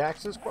to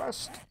Dax's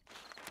quest.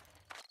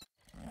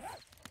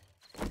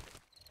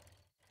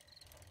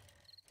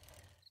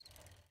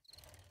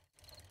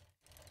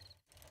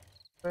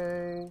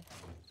 Okay.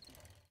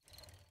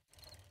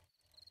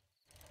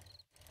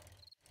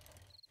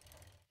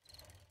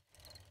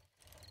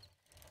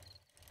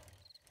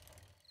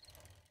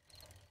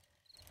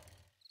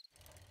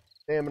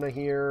 Stamina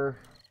here.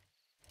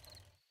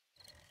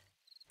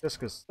 Just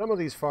because some of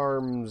these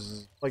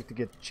farms like to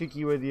get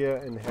cheeky with you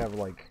and have,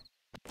 like,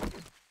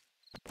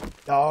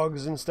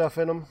 dogs and stuff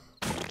in them.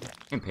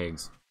 And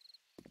pigs.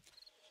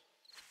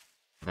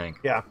 I think.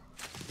 Yeah,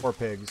 or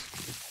pigs.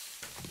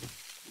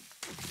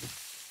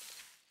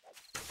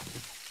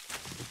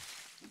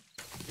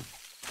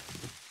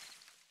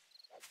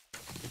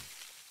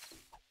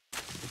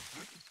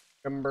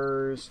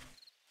 Numbers.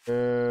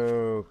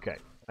 Okay,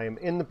 I am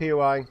in the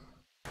POI.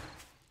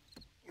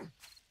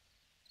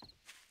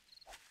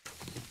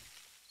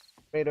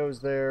 Tomatoes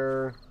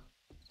there.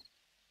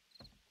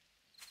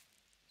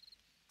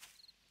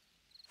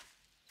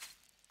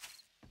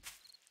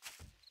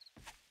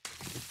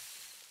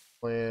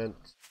 Plant.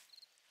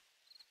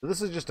 So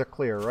this is just a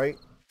clear, right?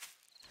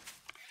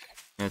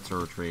 It's a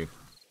retrieve.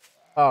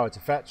 Oh, it's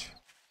a fetch?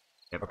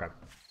 Yep. Okay.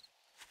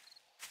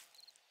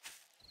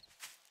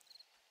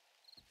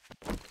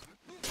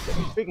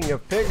 Speaking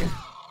of pig.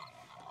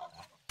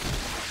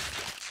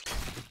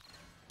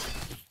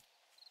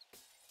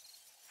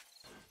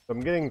 I'm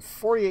getting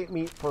 48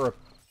 meat per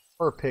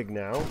pig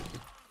now.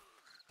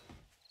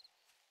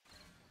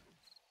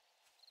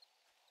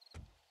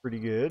 Pretty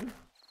good.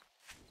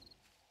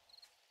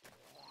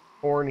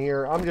 Corn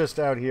here. I'm just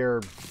out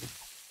here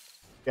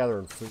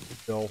gathering food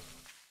still.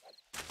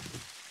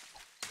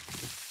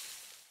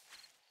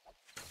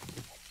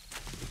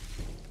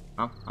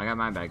 Oh, I got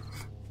my bag.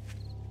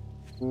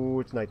 Ooh,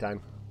 it's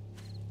nighttime.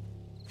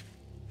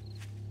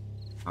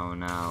 Oh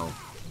no.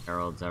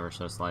 Harold's ever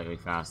so slightly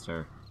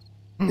faster.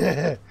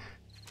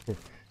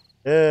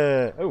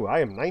 Oh, I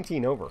am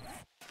 19 over.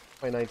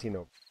 My 19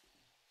 over.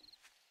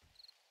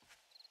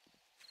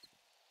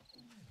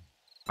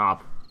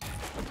 Cop.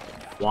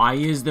 Why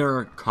is there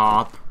a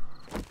cop?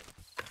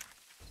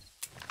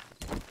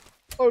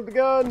 Load the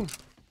gun!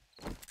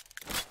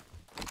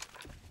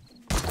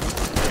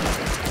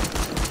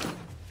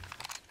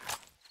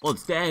 Well,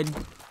 it's dead.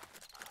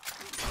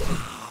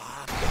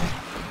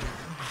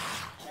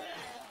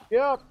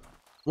 Yep.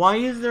 Why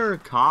is there a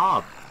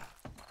cop?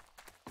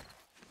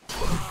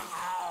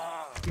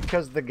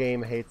 Because the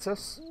game hates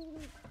us.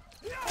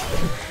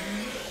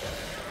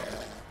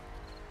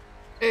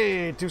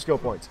 Hey, 2 skill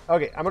points.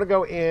 Okay, I'm gonna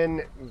go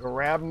in,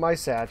 grab my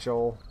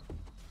satchel,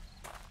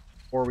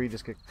 or we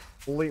just get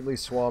completely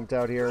swamped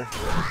out here.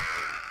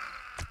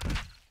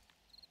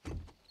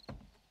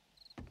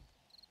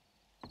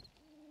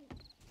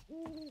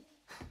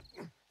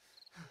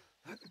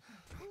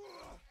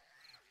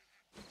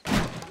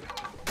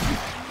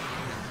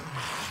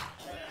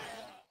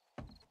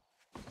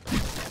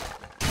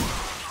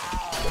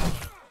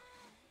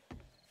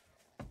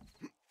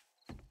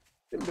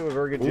 Didn't do a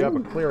very good job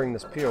of clearing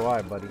this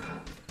POI, buddy.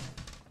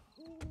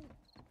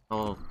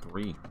 Oh,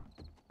 3.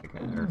 Okay,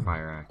 or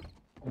fire axe.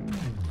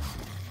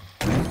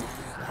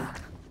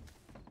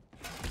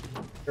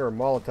 You're a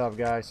Molotov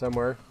guy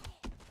somewhere.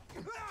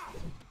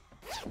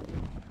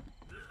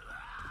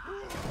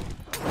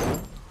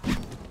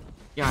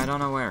 Yeah, I don't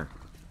know where.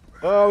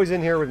 Oh, he's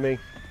in here with me.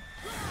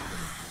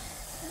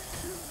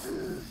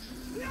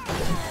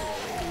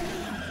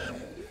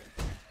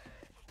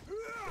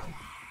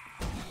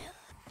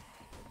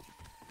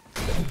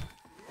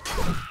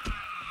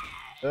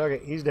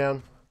 Okay, he's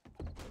down.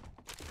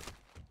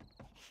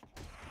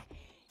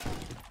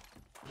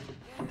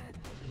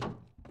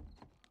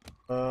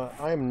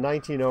 I am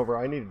 19 over.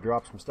 I need to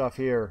drop some stuff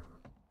here.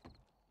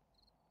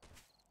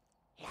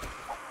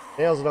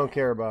 Nails I don't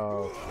care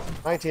about.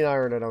 19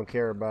 iron I don't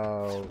care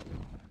about.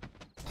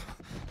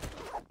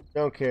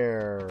 Don't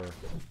care.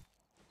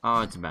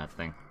 Oh, it's a bad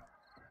thing.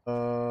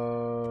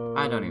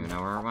 I don't even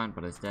know where it went,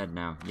 but it's dead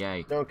now.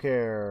 Yay. Don't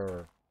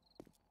care.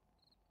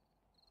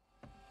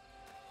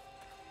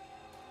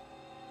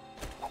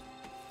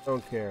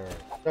 Don't care.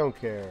 Don't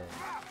care.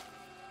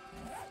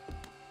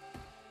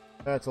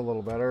 That's a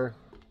little better.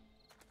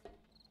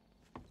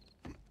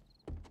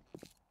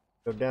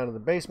 Go down to the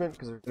basement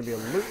because there's going to be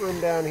a loot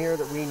room down here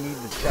that we need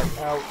to check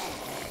out.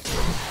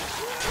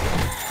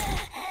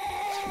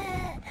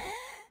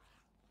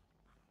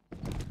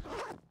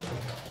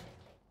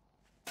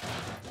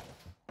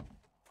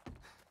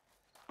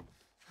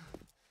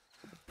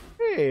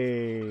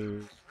 Hey!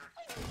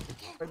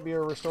 Might be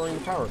a restoring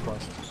the power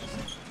quest.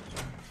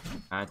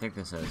 I think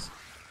this is.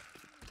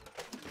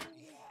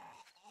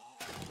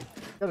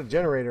 Got a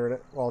generator in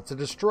it. Well, it's a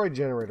destroyed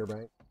generator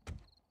bank.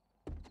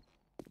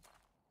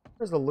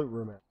 Where's the loot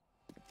room at?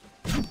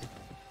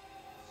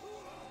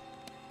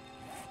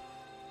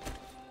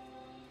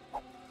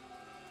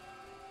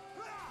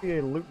 See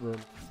a loot room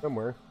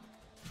somewhere.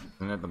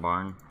 Isn't it the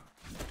barn?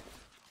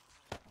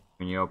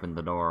 When you opened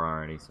the door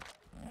already. So.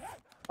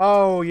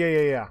 Oh,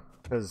 yeah.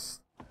 Because,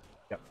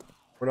 yep,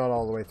 we're not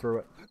all the way through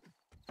it.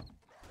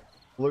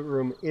 Loot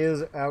room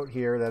is out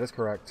here. That is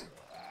correct.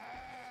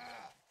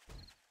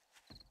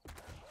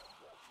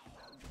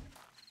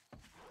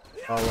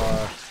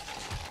 I'll,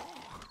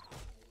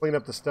 clean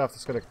up the stuff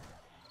that's gonna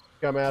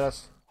come at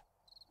us.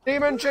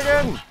 Demon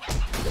chicken!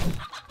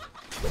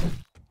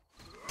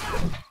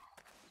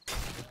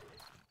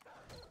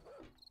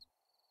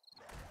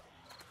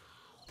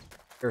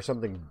 There's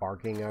something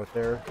barking out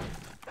there.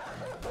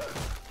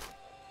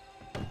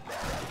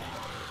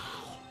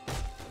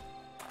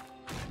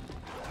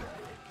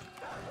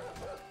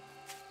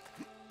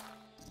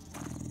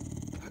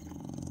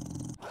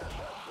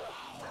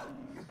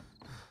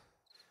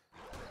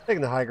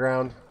 Taking the high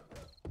ground.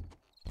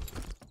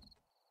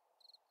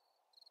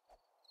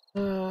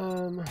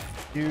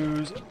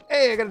 Use.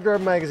 Hey, I got a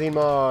Drive Magazine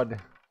mod.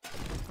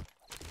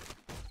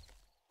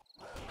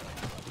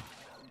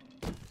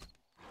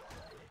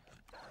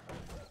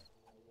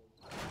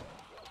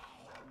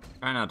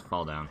 Try not to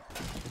fall down.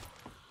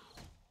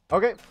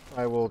 Okay,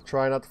 I will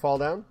try not to fall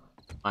down.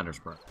 Ladder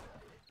spur.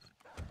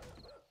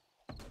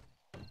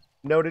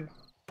 Noted.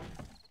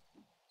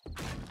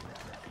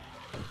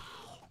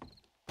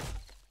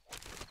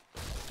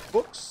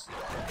 Books,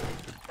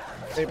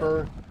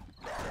 paper,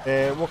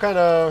 and we'll kind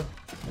of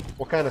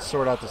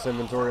sort out this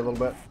inventory a little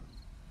bit.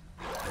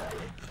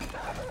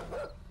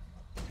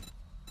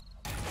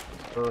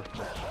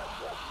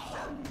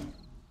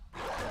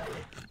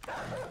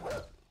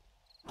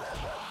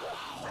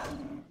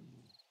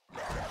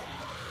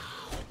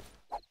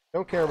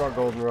 Don't care about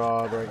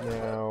goldenrod right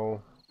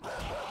now.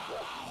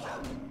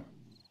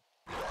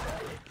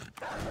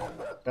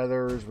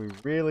 Feathers, we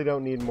really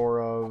don't need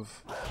more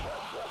of.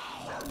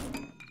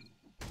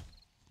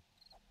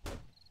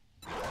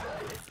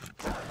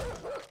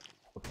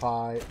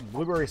 Pie,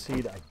 blueberry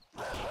seed. I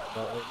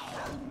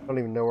don't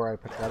even know where I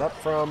picked that up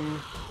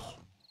from.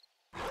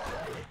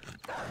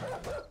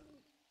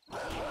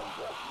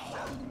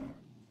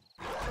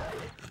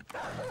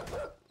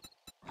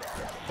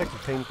 Take some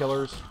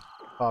painkillers.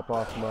 Pop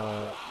off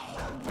my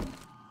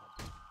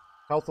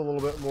health a little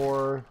bit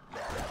more.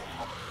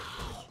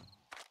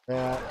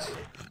 That.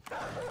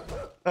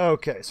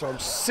 Okay, so I'm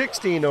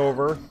 16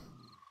 over.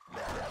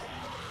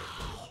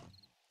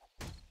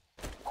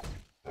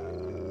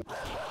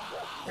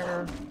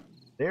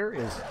 There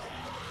is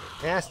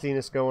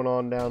nastiness going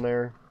on down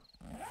there.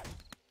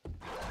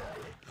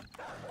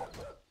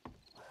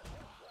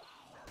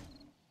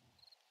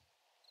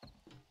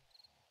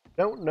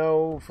 don't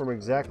know from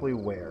exactly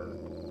where.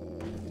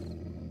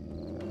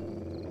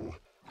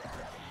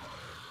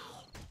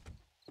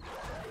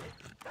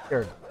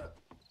 Scared.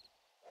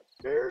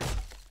 Scared.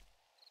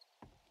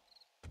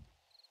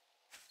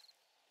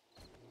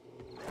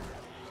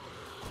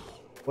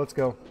 Let's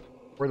go.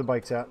 Where the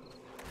bike's at?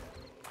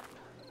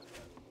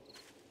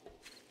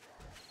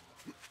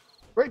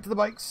 Right to the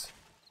bikes.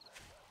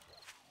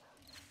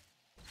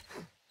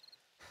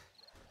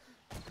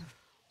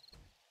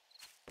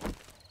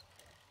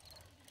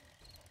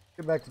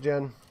 Get back to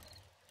Jen.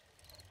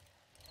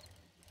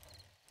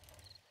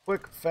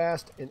 Quick,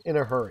 fast, and in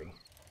a hurry.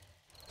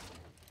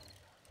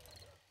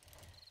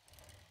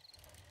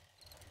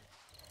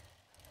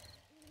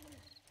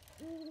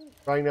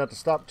 Trying not to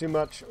stop too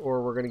much,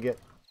 or we're gonna get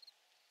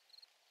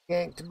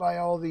ganked by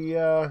all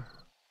the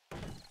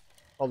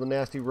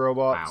nasty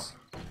robots.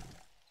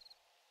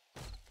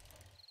 Wow.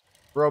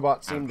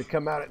 Robots seem to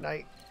come out at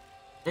night.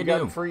 They You got do.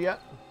 them free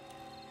yet?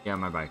 Yeah,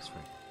 my bike's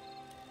free.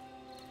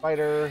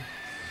 Spider.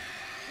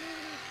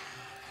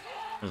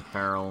 There's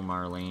Farrell,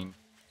 Marlene.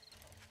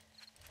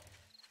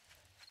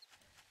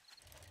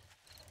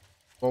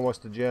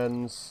 Almost to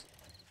Jen's.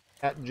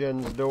 At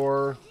Jen's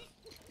door.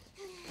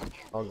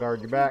 I'll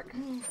guard your back.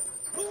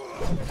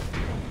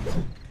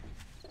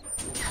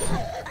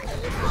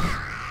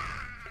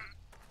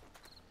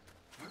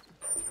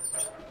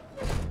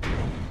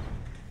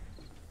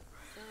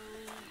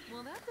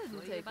 Well, that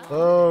didn't take long.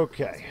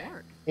 Okay. Nice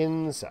work.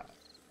 Inside.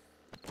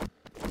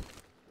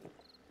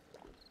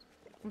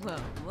 Well,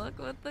 look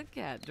what the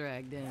cat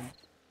dragged in.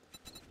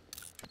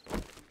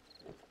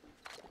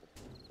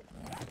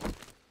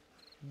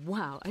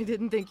 Wow, I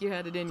didn't think you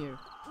had it in you.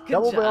 Good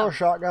Double barrel job.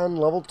 shotgun,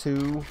 level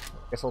 2.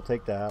 Guess I'll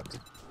take that.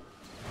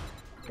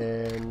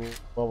 And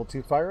level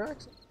 2 fire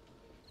axe.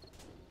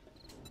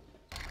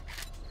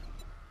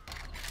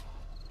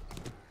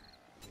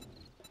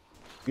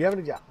 Do you have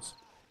any jobs?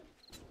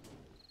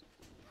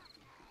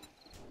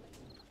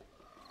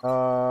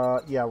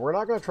 Yeah, we're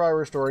not going to try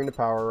restoring the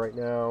power right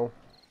now.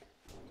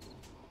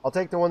 I'll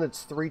take the one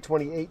that's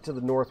 328 to the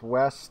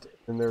northwest,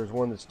 and there's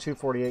one that's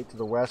 248 to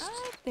the west. I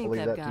I'll think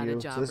leave I've that got to a you.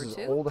 job So this or is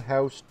two. old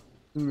house,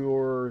 2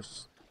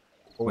 doors.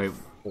 Wait,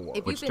 04.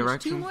 If Which you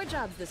finish 2 direction? more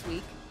jobs this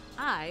week,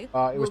 I It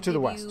was will to the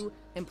give west. you was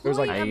Employee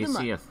like- of I the see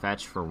month. a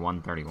fetch for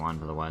 131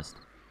 to the west.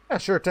 Yeah,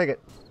 sure, take it.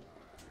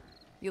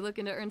 You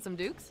looking to earn some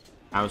dukes?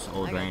 House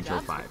Old I got Ranch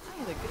jobs 05. for- I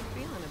had a good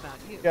feeling about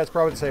you. Yeah, it's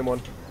probably the same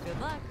one. Good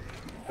luck.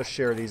 Let's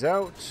share these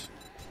out.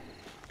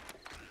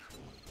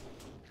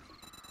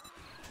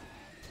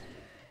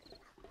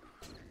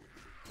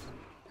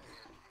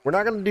 We're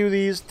not going to do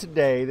these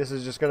today. This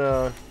is just going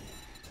to...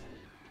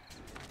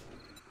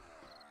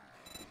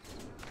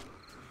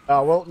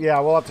 well, yeah,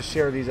 we'll have to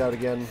share these out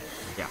again.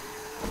 Yeah.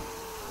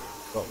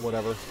 But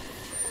whatever.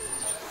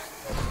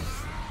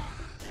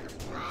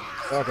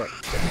 Okay.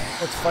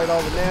 Let's fight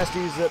all the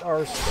nasties that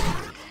are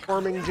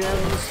swarming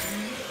gems.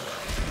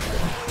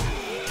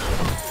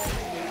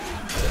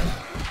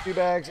 2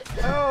 bags.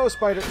 Oh,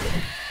 spider.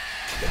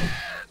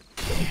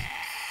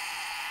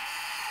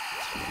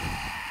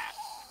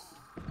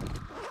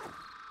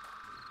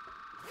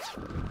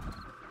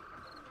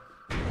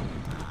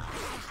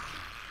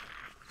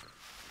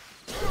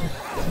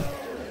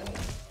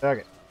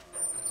 Okay.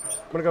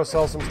 I'm gonna go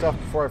sell some stuff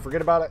before I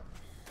forget about it.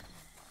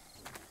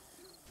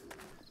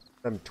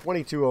 I'm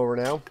 22 over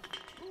now.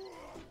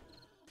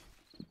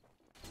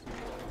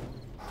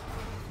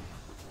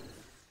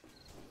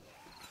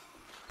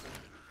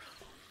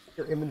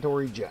 Your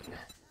inventory gen.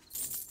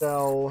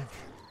 Sell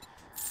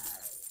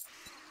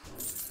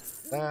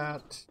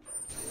that.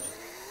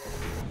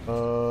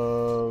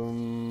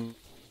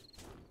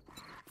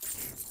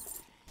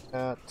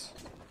 That.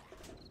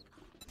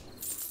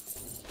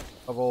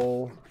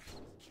 Level.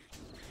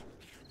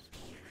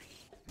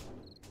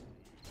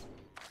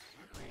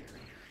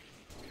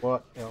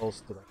 What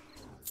else did I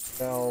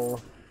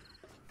sell?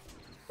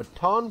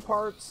 Baton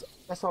parts.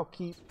 Guess I'll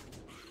keep.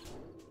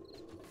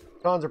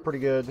 Batons are pretty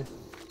good.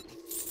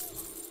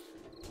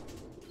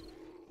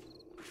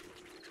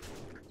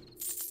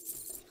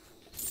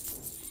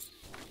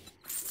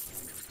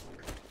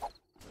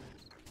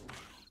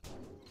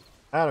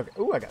 I don't.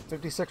 Ooh, I got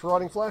 56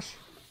 rotting flesh.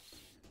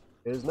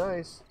 It is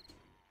nice.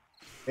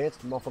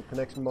 Advanced muffled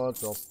connection mod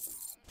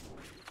sells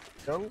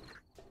junk.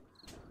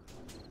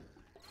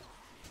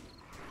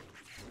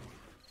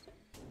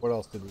 What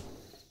else did we?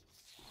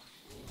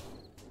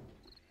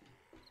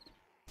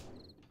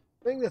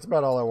 I think that's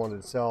about all I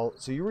wanted to sell.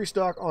 So you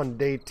restock on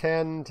day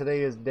 10.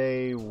 Today is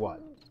day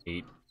what?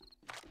 8.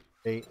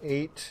 Day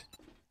 8.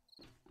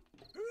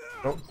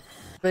 Don't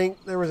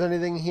think there was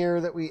anything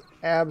here that we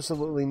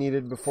absolutely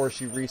needed before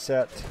she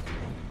reset.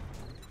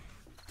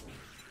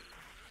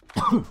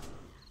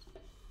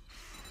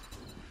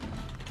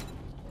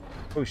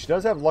 Oh, she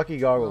does have lucky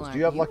goggles. Well, Do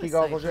you have aren't lucky a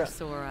sight goggles for yet?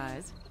 Sore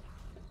eyes.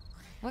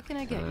 What can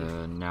I get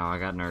you? No, I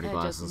got nerdy I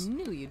glasses. just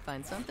knew you'd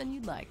find something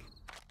you'd like.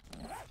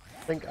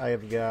 I think I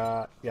have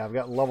got, yeah, I've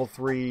got level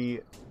 3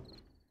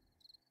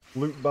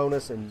 loot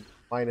bonus and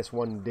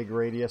 -1 dig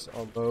radius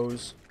on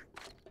those.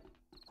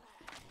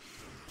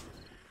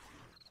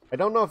 I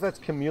don't know if that's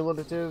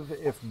cumulative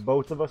if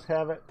both of us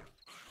have it.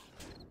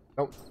 I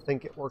don't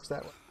think it works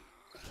that way.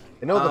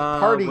 I know the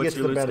party what's gets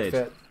your the loot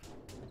benefit.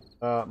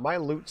 My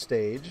loot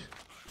stage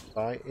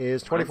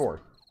is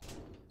 24.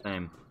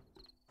 Same.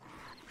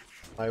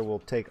 I will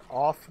take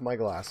off my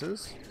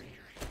glasses.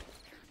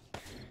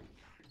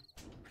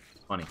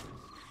 20.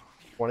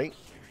 20.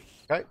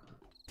 Okay.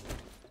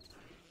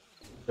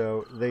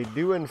 So they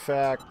do in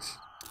fact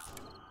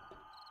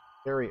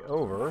carry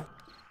over.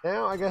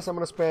 Now I guess I'm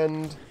going to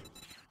spend...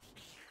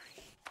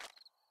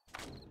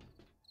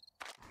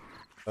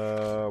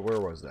 where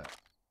was that?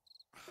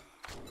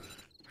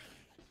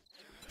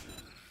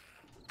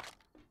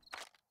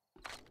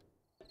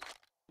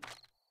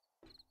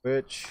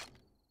 Which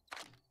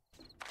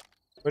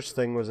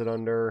thing was it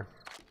under?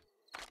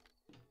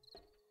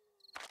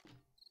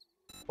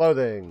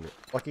 Clothing.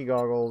 Lucky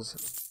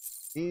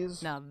goggles.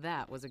 These. Now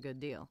that was a good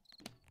deal.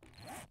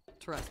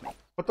 Trust me,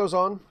 Put those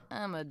on.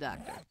 I'm a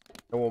doctor.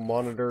 And we'll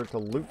monitor to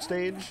loot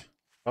stage.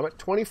 I'm at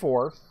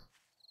 24.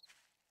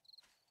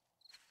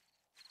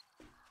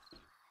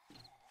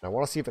 I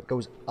want to see if it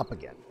goes up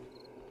again.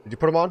 Did you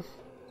put them on?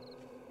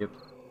 Yep.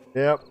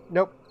 Yep.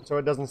 Nope. So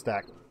it doesn't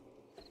stack.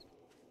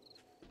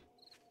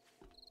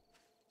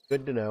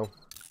 Good to know.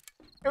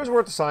 It was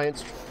worth the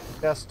science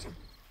test.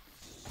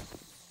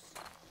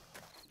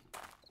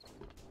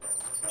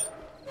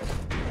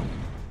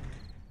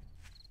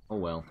 Oh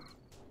well.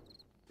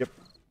 Yep.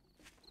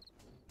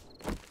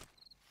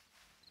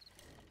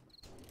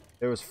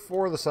 It was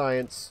for the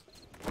science.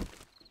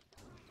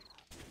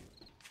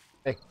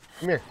 Hey,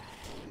 come here.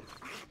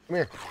 Come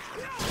here.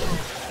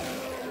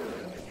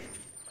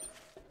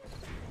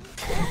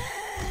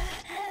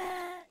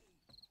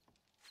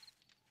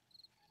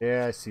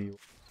 Yeah, I see you,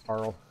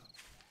 Carl.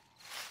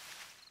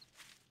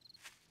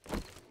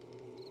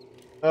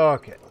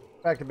 Okay,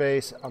 back to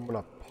base. I'm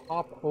gonna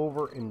pop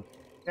over and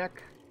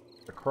check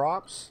the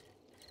crops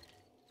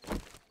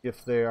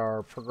if they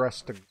are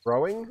progressed to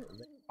growing.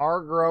 They are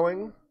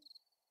growing.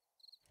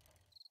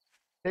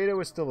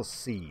 Potato is still a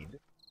seed.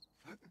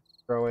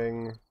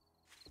 Growing.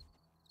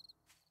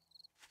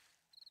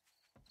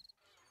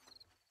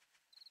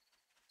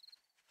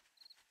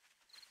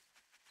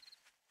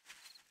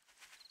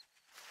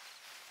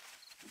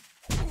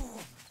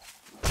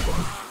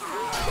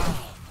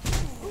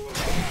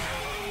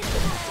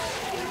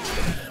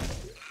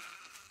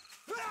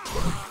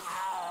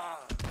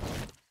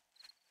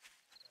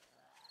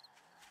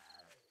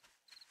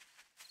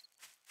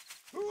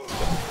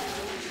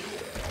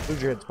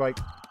 Lose your head, Spike.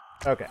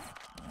 Okay.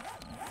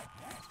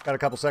 Got a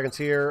couple seconds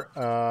here.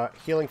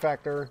 Healing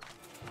factor.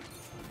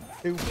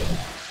 2.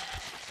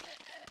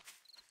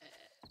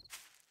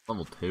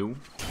 Level 2?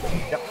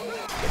 Yep.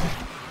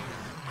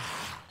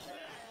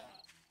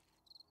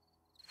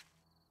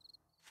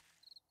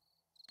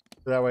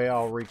 So that way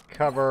I'll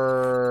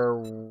recover...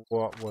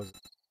 What was it?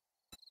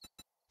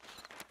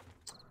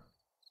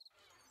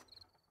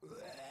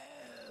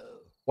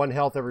 One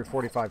health every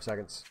 45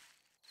 seconds.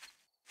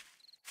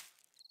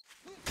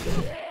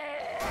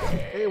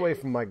 Stay away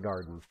from my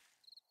garden.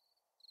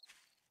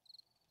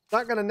 It's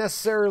not going to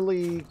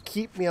necessarily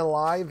keep me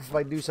alive if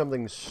I do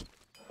something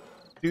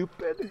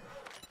stupid.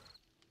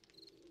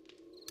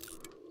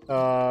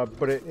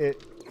 But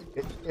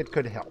it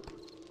could help.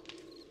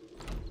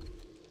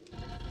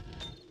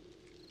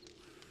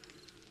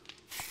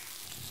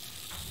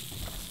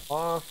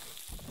 Off.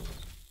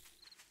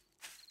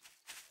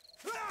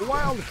 The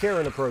wild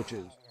Karen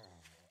approaches.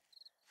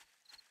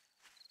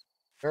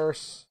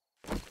 Nurse.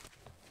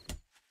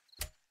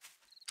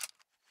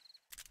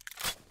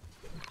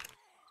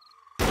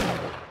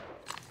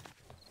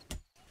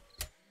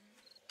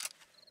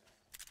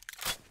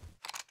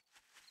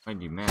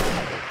 Why'd you miss?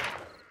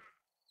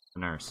 The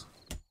nurse.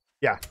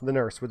 Yeah, the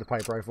nurse with the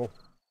pipe rifle.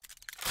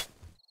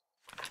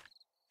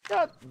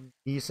 Got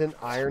decent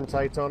iron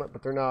sights on it,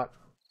 but they're not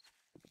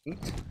great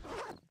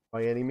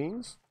by any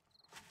means.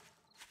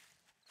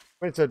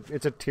 It's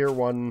a tier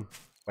 1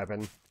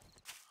 weapon.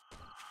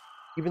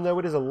 Even though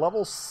it is a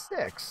level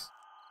 6.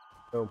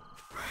 So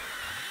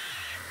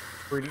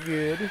pretty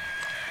good.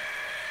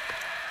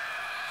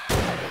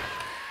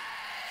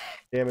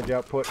 Damage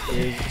output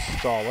is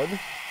solid.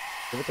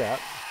 Give it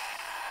that.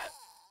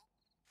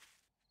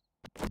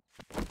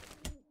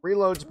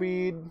 Reload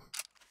speed,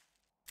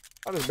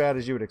 not as bad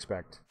as you would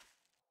expect.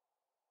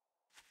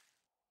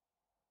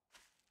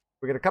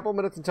 We got a couple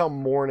minutes until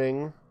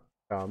morning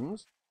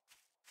comes.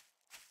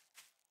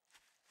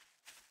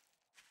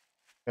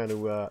 Kind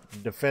of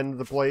defend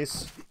the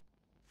place.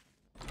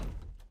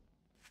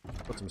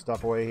 Put some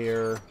stuff away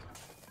here.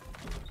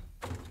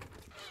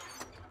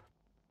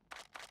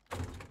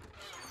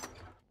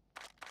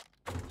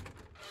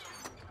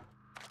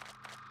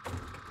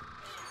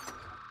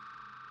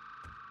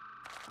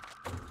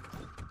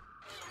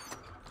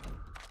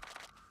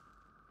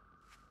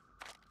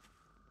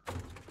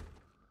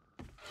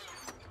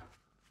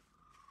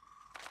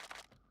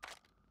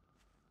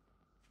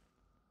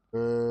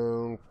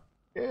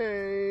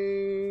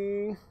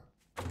 Okay.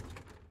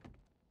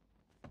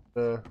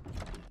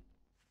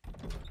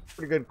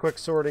 pretty good quick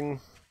sorting.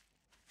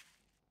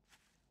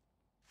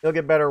 It'll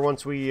get better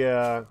once we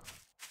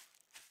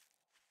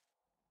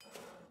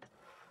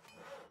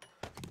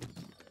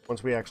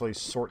actually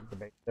sort the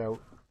bait out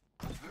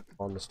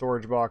on the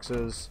storage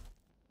boxes.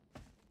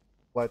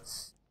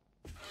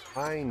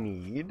 I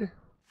need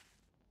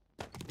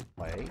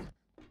clay.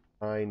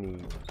 I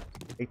need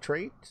a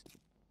trait.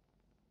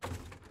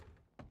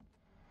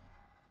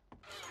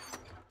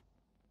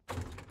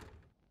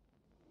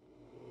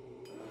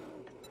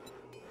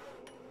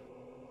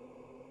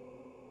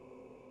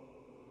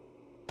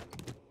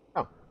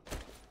 Oh.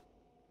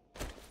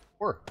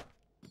 4.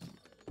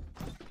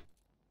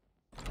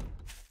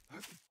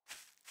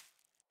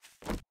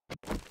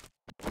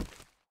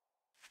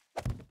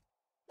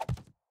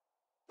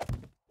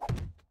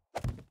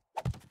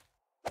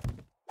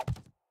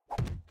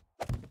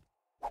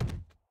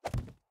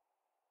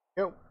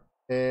 Go.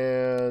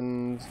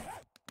 And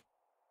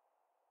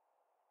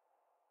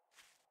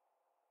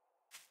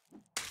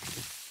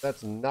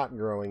that's not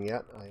growing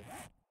yet.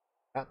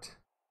 That.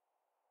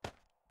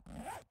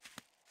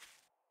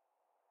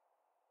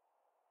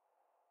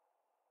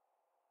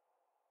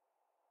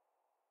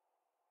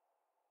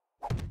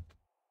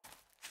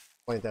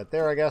 Plant that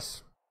there, I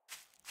guess.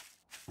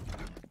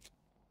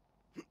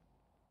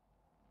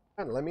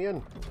 Let me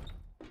in.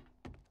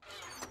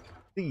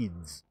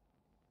 Seeds.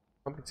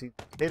 Pumpkin seeds.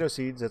 Potato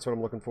seeds, that's what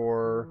I'm looking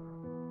for.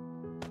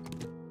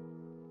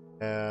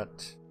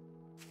 At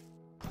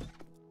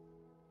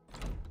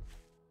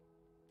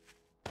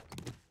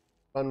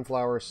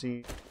sunflower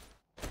seed.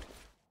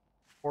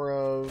 More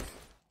of.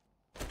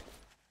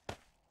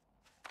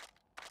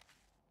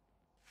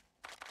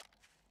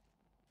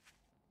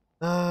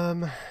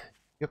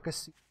 Yucca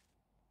seed.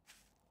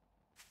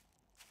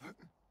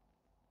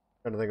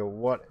 Trying to think of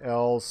what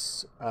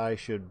else I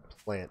should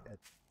plant.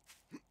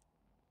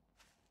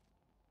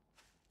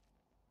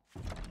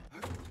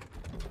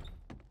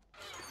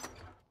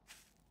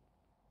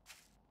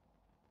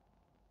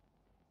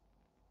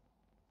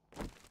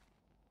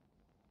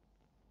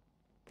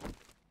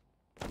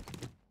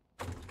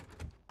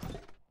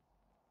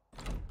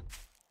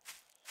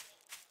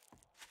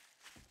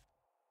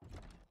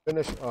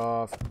 Finish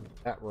off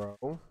that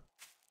row.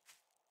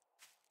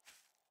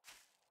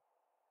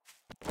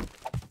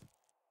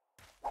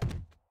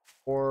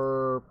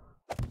 Four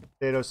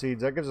potato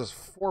seeds. That gives us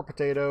 4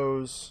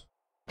 potatoes.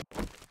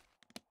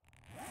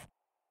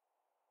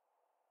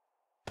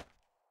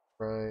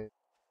 Right.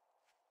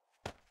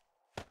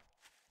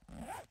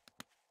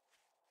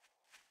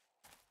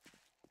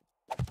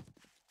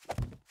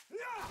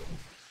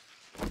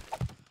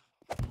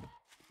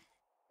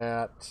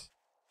 That.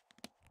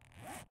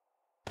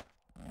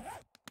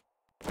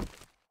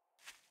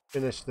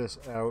 Finish this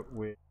out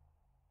with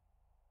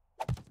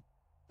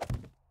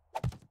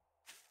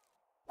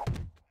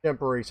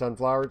temporary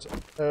sunflowers.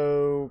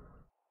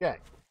 Okay.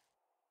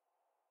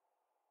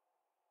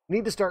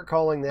 Need to start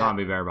calling that.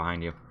 Zombie bear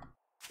behind you.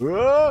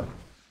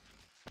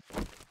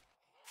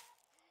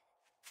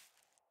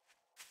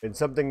 And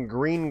something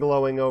green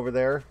glowing over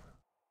there.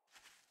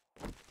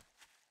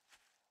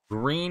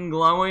 Green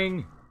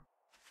glowing?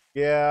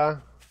 Yeah.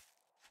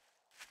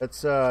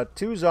 That's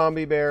 2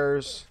 zombie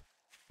bears.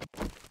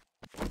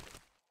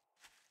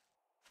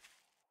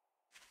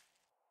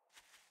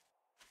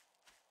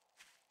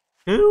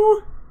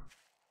 Who?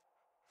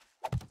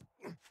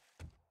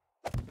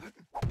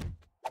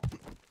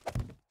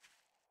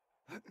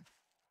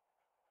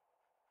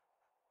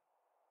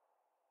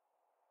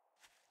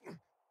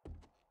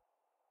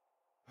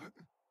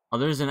 Oh,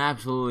 there's an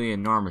absolutely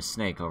enormous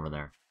snake over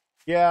there.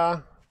 Yeah.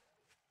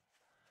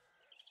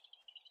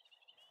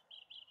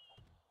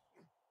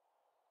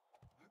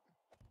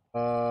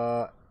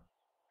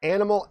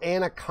 Animal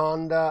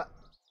anaconda,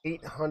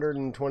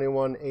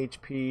 821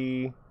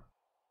 HP.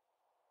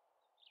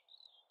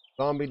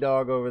 Zombie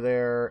dog over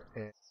there,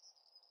 and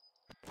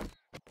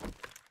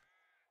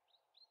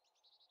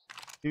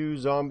 2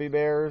 zombie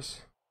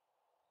bears.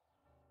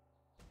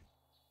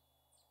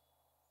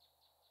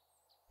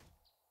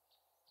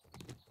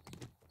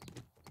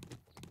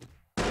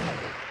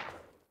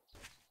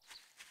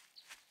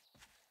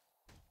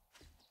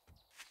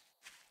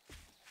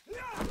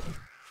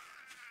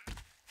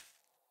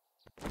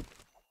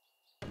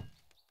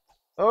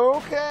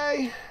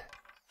 Okay.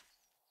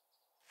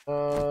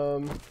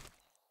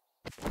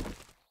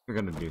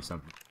 You're gonna do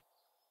something.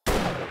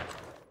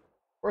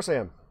 Where's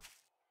Sam?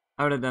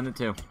 I would have done it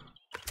too.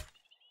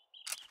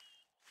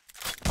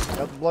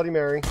 Got the Bloody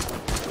Mary. I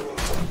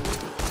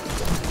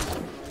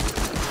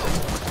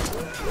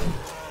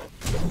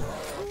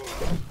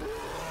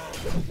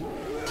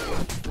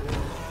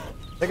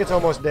think it's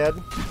almost dead.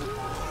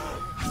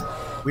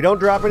 We don't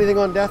drop anything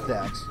on death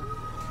tax.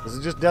 This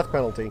is just death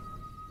penalty.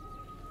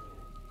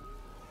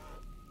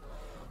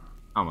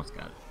 Almost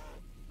got it.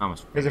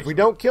 Almost. Because if we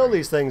don't kill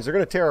these things, they're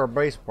going to tear our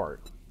base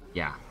apart.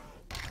 Yeah.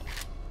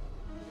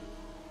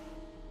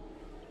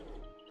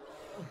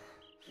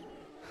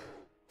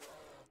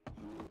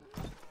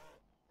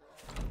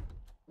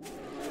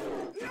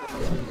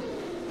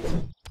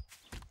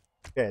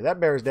 Okay, that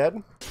bear's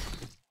dead.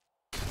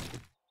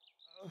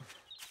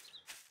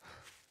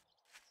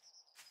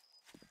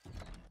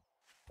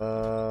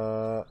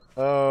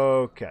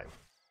 Okay.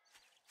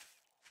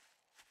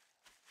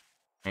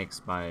 Next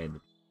by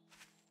the...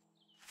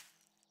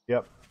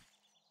 Yep.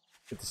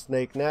 Get the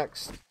snake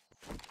next.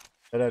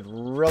 It had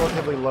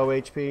relatively low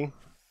HP.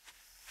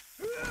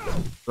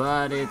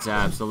 But it's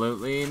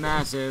absolutely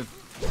massive.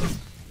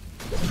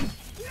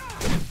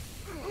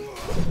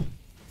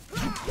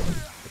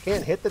 I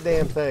can't hit the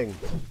damn thing.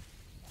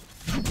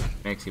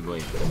 Makes you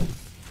bleed.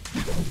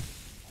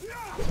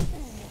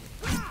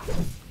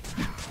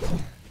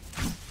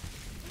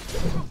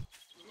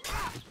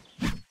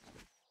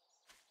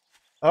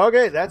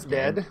 Okay, that's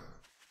dead.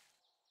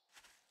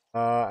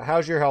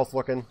 How's your health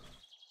looking?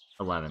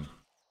 11.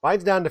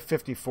 Mine's down to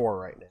 54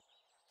 right now.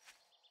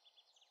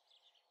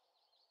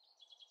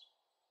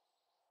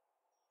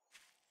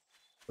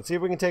 Let's see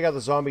if we can take out the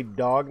zombie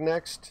dog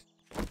next.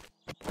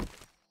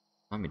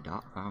 Zombie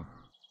dog? Oh.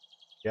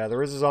 Yeah,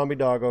 there is a zombie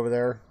dog over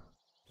there.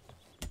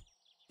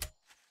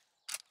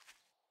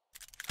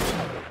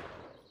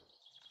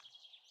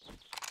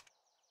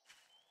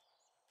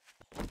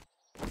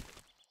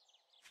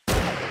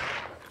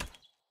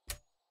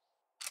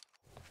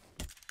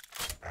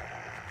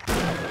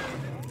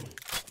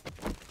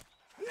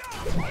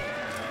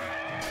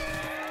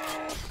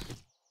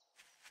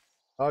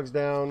 Dog's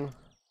down.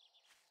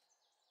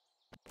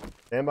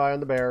 Stand by on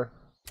the bear.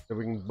 So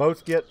we can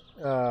both get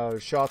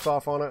shots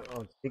off on it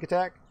on sneak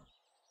attack.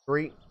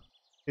 3,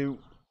 2,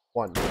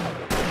 1. Got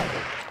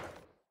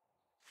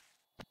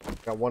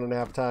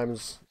 1.5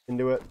 times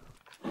into it.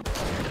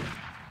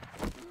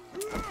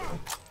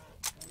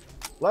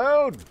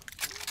 Load!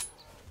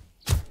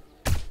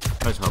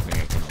 I was hoping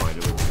I could avoid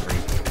it with the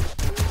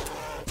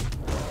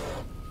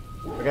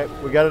 3. Okay,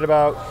 we got it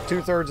about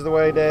 2/3 of the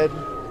way dead.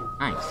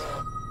 Nice.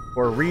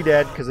 Or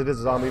re-dead, because it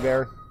is a zombie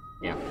bear.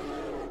 Yeah.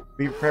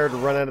 Be prepared to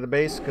run out of the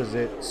base, because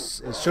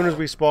it's as soon as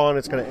we spawn,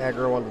 it's going to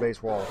aggro on the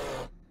base wall.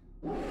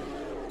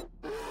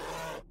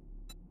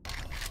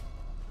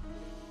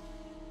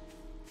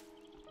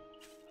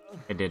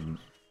 It didn't.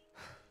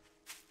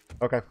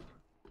 Okay.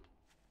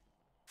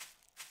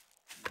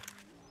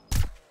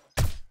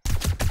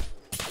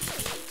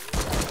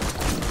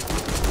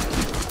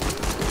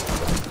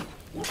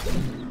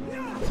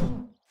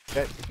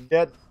 Okay,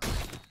 dead.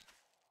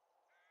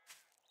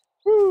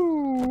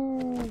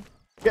 Woo!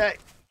 Okay.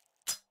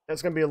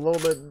 That's going to be a little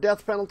bit of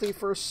death penalty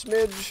for a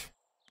smidge.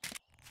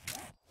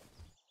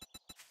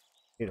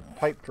 Need a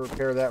pipe to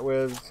repair that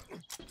with.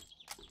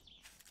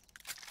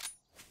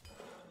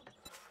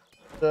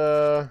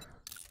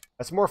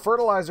 That's more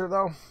fertilizer,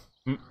 though.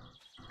 Mm.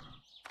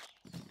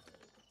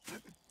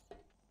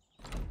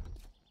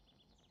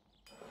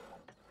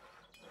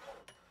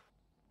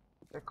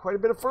 Got quite a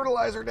bit of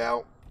fertilizer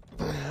now.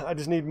 I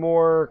just need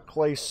more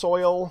clay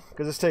soil,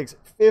 because this takes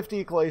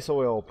 50 clay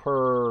soil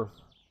per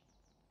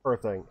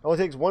thing. It only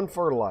takes 1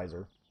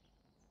 fertilizer.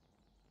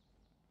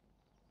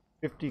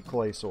 50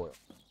 clay soil.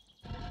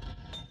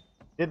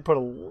 Did put a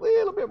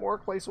little bit more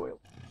clay soil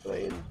than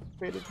I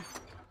anticipated.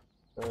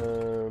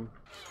 Don't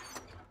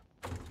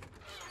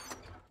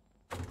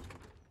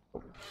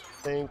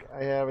think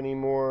I have any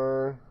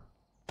more.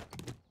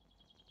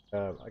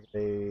 I got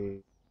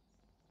a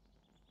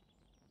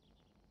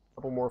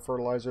couple more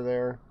fertilizer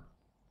there.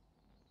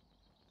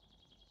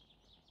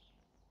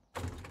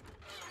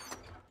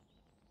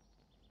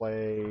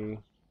 Clay.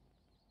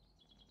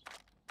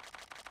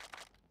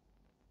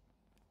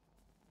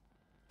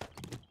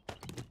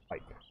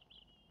 Pipe.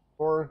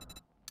 Or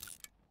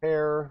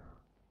hair.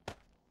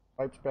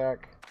 Pipes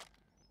back.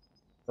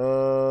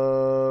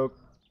 Okay.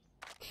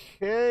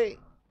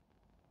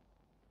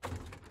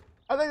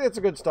 I think that's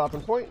a good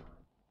stopping point.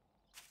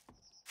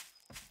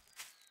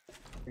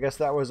 I guess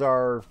that was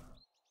our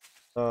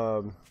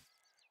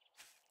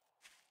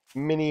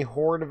mini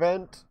horde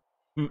event.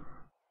 Mm.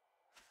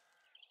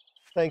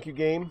 Thank you,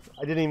 game.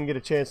 I didn't even get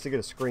a chance to get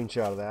a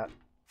screenshot of that.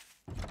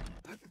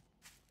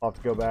 I'll have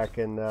to go back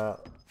and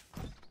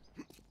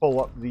pull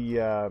up a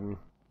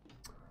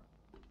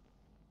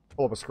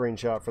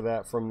screenshot for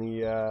that from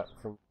the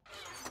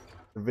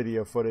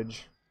video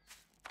footage.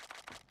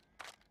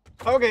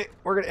 Okay,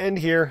 we're gonna end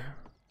here.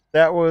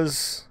 That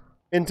was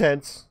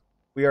intense.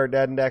 We are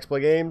Dad and Dax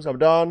Play Games. I'm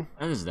Don.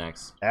 That is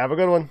Dex. Have a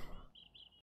good one.